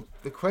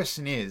the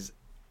question is,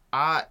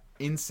 are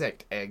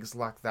insect eggs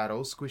like that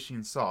all squishy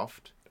and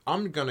soft?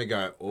 I'm going to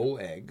go all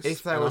eggs.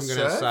 If they were I'm going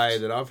to say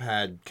that I've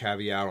had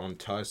caviar on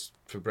toast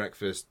for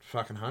breakfast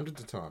fucking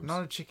hundreds of times.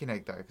 Not a chicken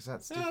egg though, because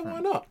that's different. Yeah, why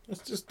not?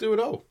 Let's just do it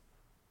all.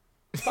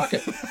 Fuck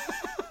it.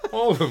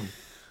 All of them.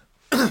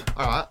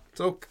 Alright.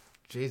 It's all...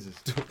 Jesus.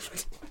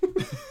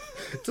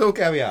 It's all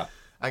caviar.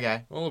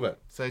 Okay. All of it.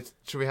 So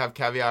should we have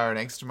caviar and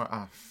eggs tomorrow?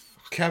 Oh,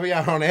 fuck.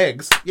 Caviar on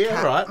eggs?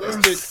 Yeah, right. Let's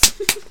do...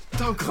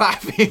 Stop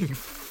clapping.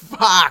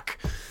 Fuck.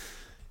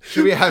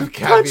 Should we have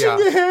caviar?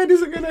 Punching your hand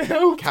isn't going to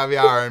help.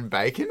 Caviar and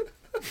bacon?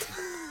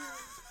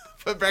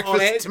 For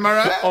breakfast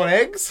tomorrow? On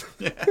eggs?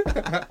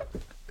 Yeah.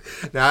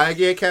 No,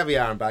 yeah,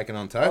 caviar and bacon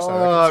on toast.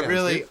 Oh,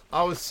 really? Good.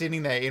 I was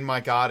sitting there in my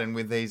garden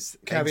with these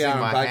caviar eggs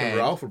in my and bacon hand,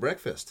 roll for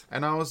breakfast.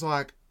 And I was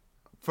like,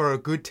 for a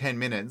good 10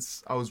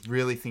 minutes, I was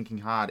really thinking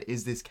hard,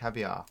 is this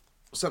caviar?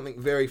 Something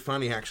very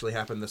funny actually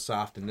happened this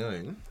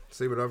afternoon.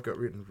 See what I've got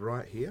written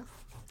right here?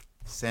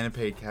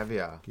 Centipede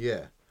caviar.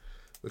 Yeah,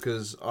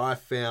 because I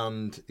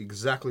found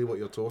exactly what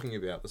you're talking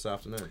about this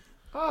afternoon.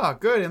 Oh,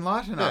 good.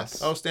 Enlighten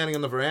us. I was standing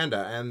on the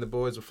veranda and the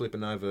boys were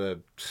flipping over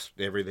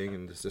everything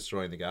and just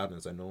destroying the garden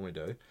as they normally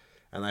do.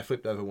 And they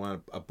flipped over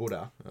a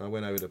Buddha, and I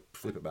went over to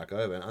flip it back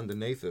over, and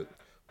underneath it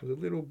was a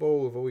little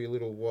ball of all your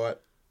little white,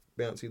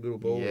 bouncy little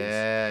balls.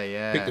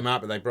 Yeah. Picked them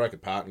up, but they broke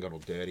apart and got all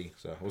dirty.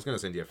 So I was going to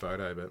send you a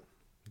photo, but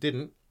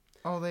didn't.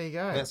 Oh, there you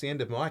go. That's the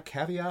end of my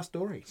caviar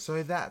story.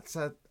 So that's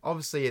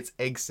obviously it's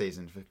egg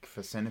season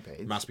for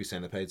centipedes. Must be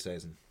centipede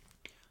season.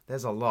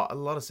 There's a lot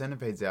of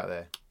centipedes out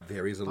there.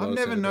 There is a lot. I've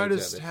never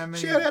noticed how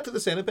many. Shout out to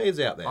the centipedes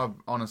out there.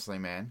 Honestly,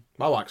 man,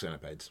 I like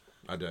centipedes.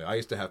 I do. I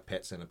used to have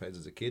pet centipedes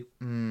as a kid.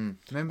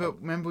 Remember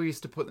we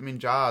used to put them in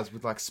jars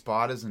with like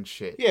spiders and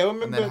shit. Yeah, I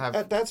remember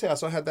at Dad's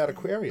house I had that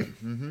aquarium,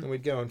 and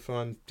we'd go and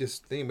find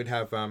we'd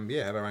have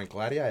our own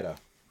gladiator.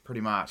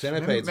 Pretty much.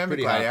 Centipedes remember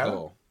pretty Gladiator?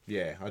 hardcore.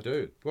 Yeah, I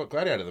do. What,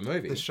 Gladiator the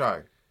movie? The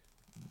show.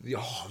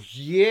 Oh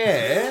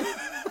yeah.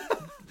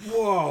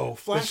 Whoa,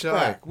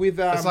 flashback with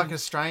it's like an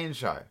Australian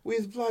show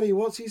with bloody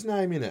what's his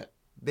name in it?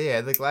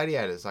 Yeah, the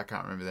gladiators. I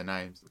can't remember their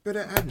names. But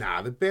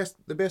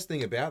the best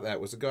thing about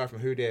that was the guy from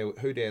Who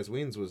Dares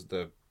Wins was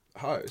the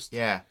host.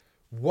 Yeah.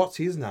 What's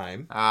his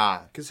name?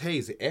 Because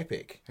he's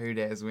epic. Who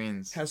Dares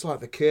Wins. Has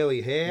like the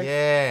curly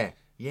hair.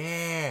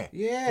 Yeah.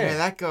 Yeah,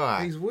 that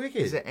guy. He's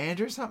wicked. Is it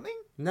Andrew something?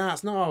 No,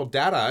 it's not old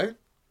Daddo.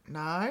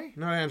 No?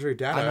 Not Andrew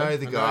Daddo. I know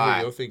the guy. Know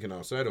who you're thinking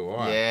of. So do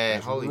I. Yeah,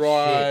 That's holy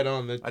right shit.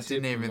 On the I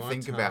didn't even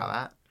think tongue. about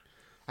that.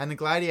 And the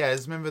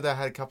gladiators, remember they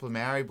had a couple of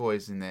Maori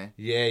boys in there?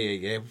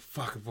 Yeah.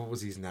 Fuck, what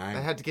was his name?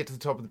 They had to get to the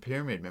top of the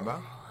pyramid, remember?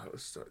 Oh, that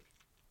was so...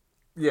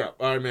 Yeah,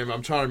 I remember.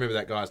 I'm trying to remember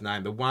that guy's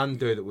name. The one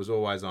dude that was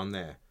always on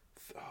there.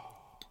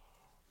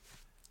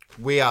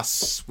 We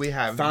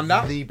have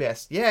Thunder? the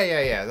best.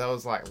 Yeah. That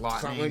was like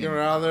lightning. Something or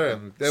other.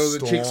 And there were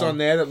the chicks on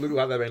there that looked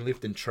like they've been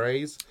lifting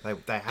trees.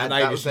 They had,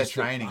 that was their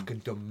training. Fucking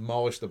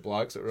demolish the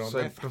blokes that were on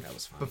there. That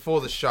was fun.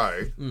 Before the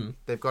show,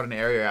 they've got an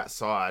area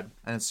outside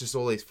and it's just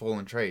all these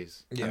fallen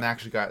trees. Yeah. And they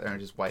actually go out there and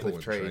just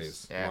weightlift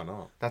trees. Yeah. Why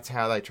not? That's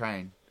how they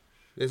train.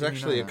 There's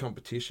actually a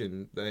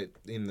competition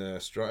in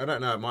the... I don't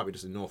know, it might be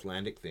just a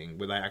Northlandic thing,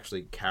 where they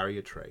actually carry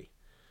a tree.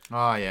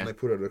 Oh, yeah. And they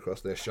put it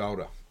across their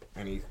shoulder.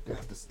 And you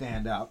have to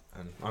stand up.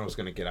 And I was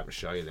going to get up and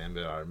show you then,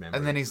 but I remember.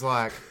 And then he's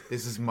like,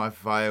 this is my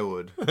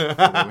firewood for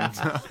the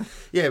winter.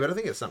 Yeah, but I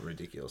think it's something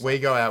ridiculous. We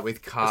go out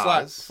with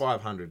cars. It's like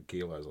 500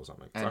 kilos or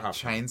something. And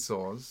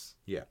chainsaws.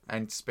 Yeah.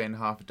 And spend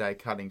half a day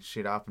cutting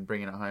shit up and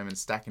bringing it home and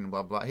stacking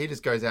blah, blah. He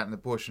just goes out in the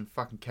bush and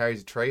fucking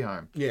carries a tree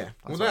home. Yeah.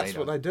 That's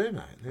what they do,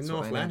 mate. They're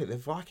Northlandic. They're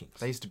Vikings.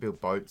 They used to build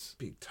boats.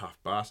 Big tough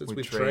bastards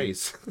with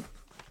trees.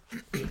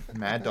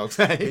 Mad dogs,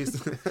 eh?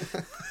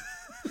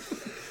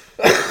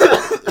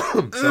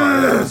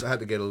 Sorry, I also had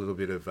to get a little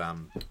bit of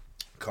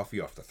coffee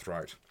off the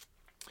throat.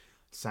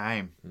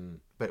 Same,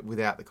 but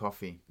without the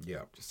coffee.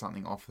 Yeah. Just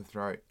something off the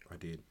throat. I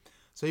did.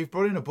 So you've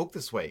brought in a book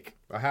this week.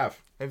 I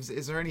have.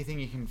 Is there anything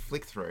you can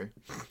flick through?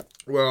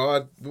 Well,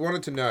 I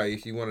wanted to know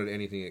if you wanted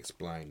anything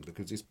explained,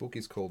 because this book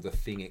is called The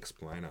Thing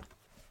Explainer.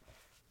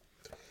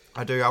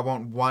 I do. I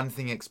want one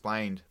thing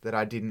explained that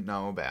I didn't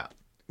know about.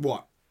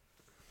 What?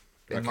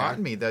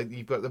 Enlighten me.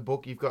 You've got the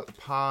book. You've got the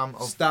palm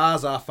of...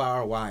 Stars are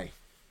far away.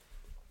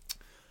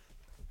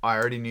 I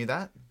already knew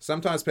that.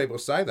 Sometimes people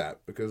say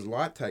that because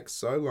light takes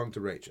so long to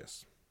reach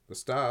us. The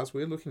stars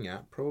we're looking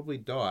at probably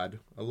died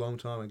a long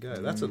time ago.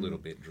 That's a little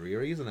bit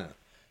dreary, isn't it?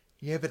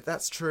 Yeah, but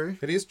that's true.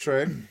 It is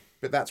true,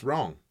 but that's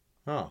wrong.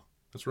 Oh,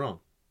 that's wrong.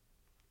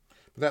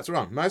 But that's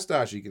wrong. Most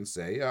stars you can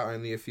see are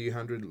only a few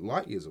hundred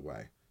light years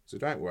away. So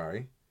don't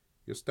worry.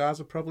 Your stars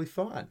are probably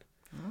fine.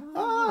 They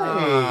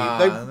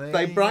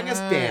brung us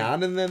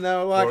down and then they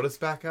were like... brought us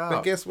back up.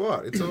 But guess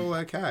what? It's all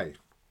okay.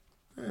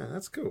 Yeah,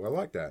 that's cool. I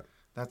like that.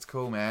 That's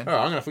cool, man. All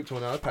right, I'm going to flick to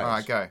another page. All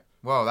right, go.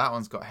 Well, that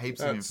one's got heaps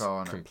of info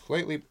on it.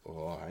 Completely...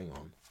 Oh, hang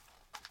on.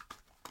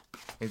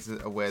 Is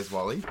it a Where's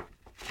Wally?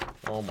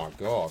 Oh, my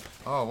God.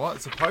 Oh, what?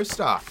 It's a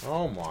poster.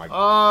 Oh, my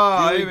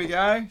God. Oh, here we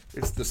go.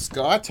 It's the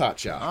Sky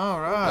Toucher. All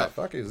right. What the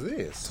fuck is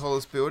this?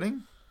 Tallest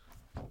building.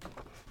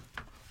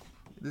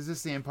 Is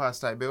this the Empire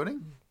State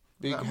Building?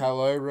 Big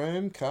hello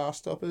room, car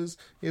stoppers.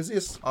 Is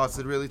this? Oh, it's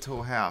a really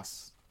tall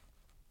house.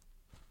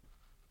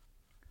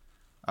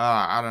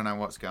 I don't know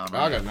what's going on.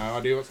 I got no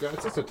idea what's going on.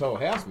 It's just a tall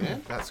house,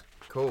 man. That's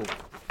cool.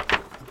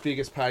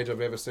 Biggest page I've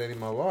ever seen in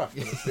my life.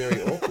 It's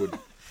very awkward.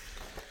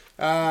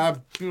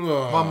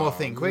 One more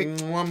thing,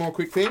 quick. One more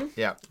quick thing?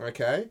 Yeah.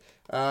 Okay.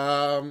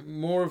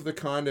 More of the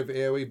kind of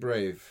air we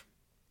breathe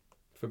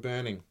for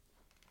burning.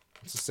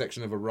 It's a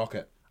section of a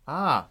rocket.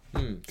 So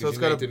it's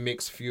got to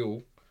mix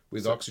fuel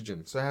with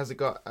oxygen. So has it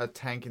got a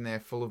tank in there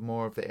full of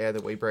more of the air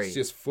that we breathe? It's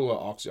just full of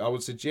oxygen. I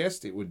would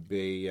suggest it would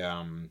be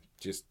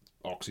just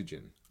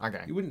oxygen.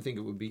 Okay. You wouldn't think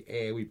it would be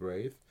air we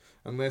breathe,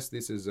 unless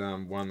this is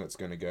one that's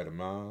going to go to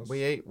Mars.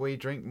 We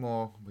drink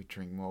more. We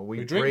drink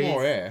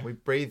more air. We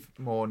breathe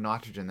more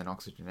nitrogen than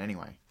oxygen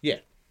anyway. Yeah.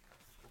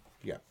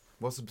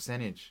 What's the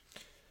percentage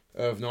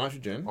of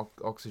nitrogen?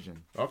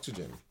 Oxygen.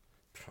 Oxygen.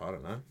 I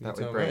don't know. That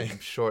we breathe. I'm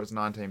sure it's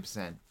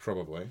 19%.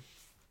 Probably.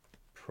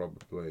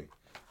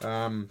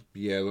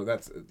 Yeah. Look,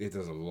 it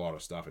does a lot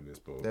of stuff in this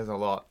book. There's a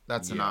lot.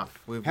 That's enough.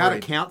 How to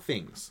count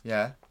things.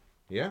 Yeah.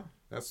 Yeah.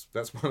 That's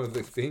one of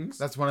the things.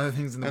 That's one of the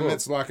things in the book. And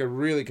it's like a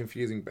really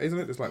confusing, isn't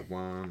it? It's like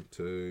 1,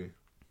 2.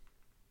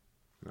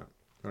 No.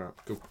 All right,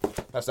 cool.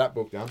 That's that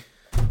book done.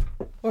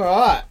 All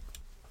right.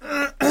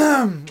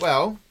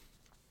 Well,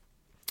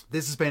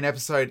 this has been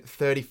episode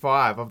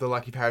 35 of the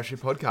Lucky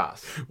Parachute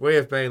podcast. We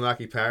have been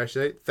Lucky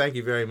Parachute. Thank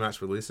you very much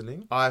for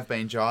listening. I've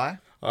been Jai.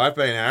 I've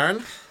been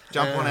Aaron.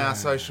 Jump on our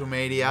social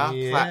media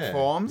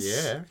platforms.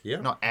 Yeah.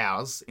 Not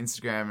ours,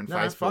 Instagram and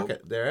Facebook. No, fuck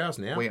it. They're ours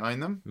now. We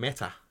own them.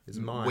 Meta is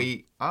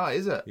mine.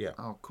 Is it? Yeah.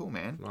 Oh, cool,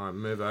 man. I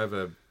move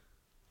over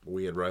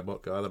weird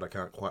robot guy that I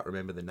can't quite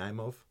remember the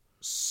name of.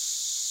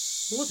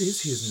 What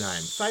is his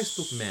name?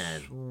 Facebook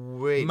man.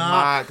 Sweet.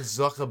 Mark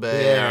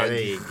Zuckerberg. Yeah,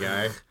 there you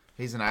go.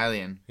 He's an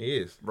alien. He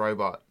is.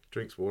 Robot.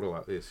 Drinks water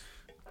like this.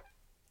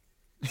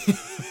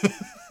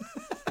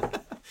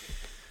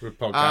 With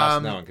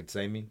podcast, no one could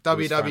see me.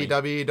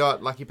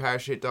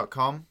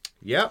 www.luckyparachute.com.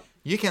 Yep.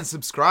 You can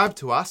subscribe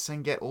to us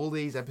and get all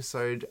these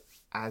episodes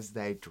as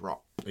they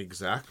drop.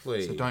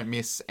 Exactly. So don't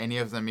miss any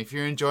of them. If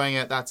you're enjoying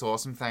it, that's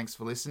awesome. Thanks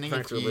for listening.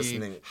 If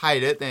you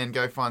hate it, then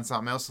go find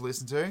something else to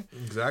listen to.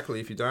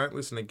 Exactly. If you don't,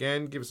 listen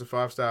again. Give us a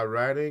 5-star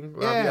rating.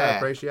 Love you. I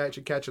appreciate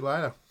you. Catch you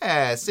later.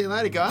 Yeah. See you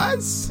later,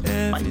 guys.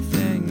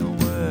 Bye.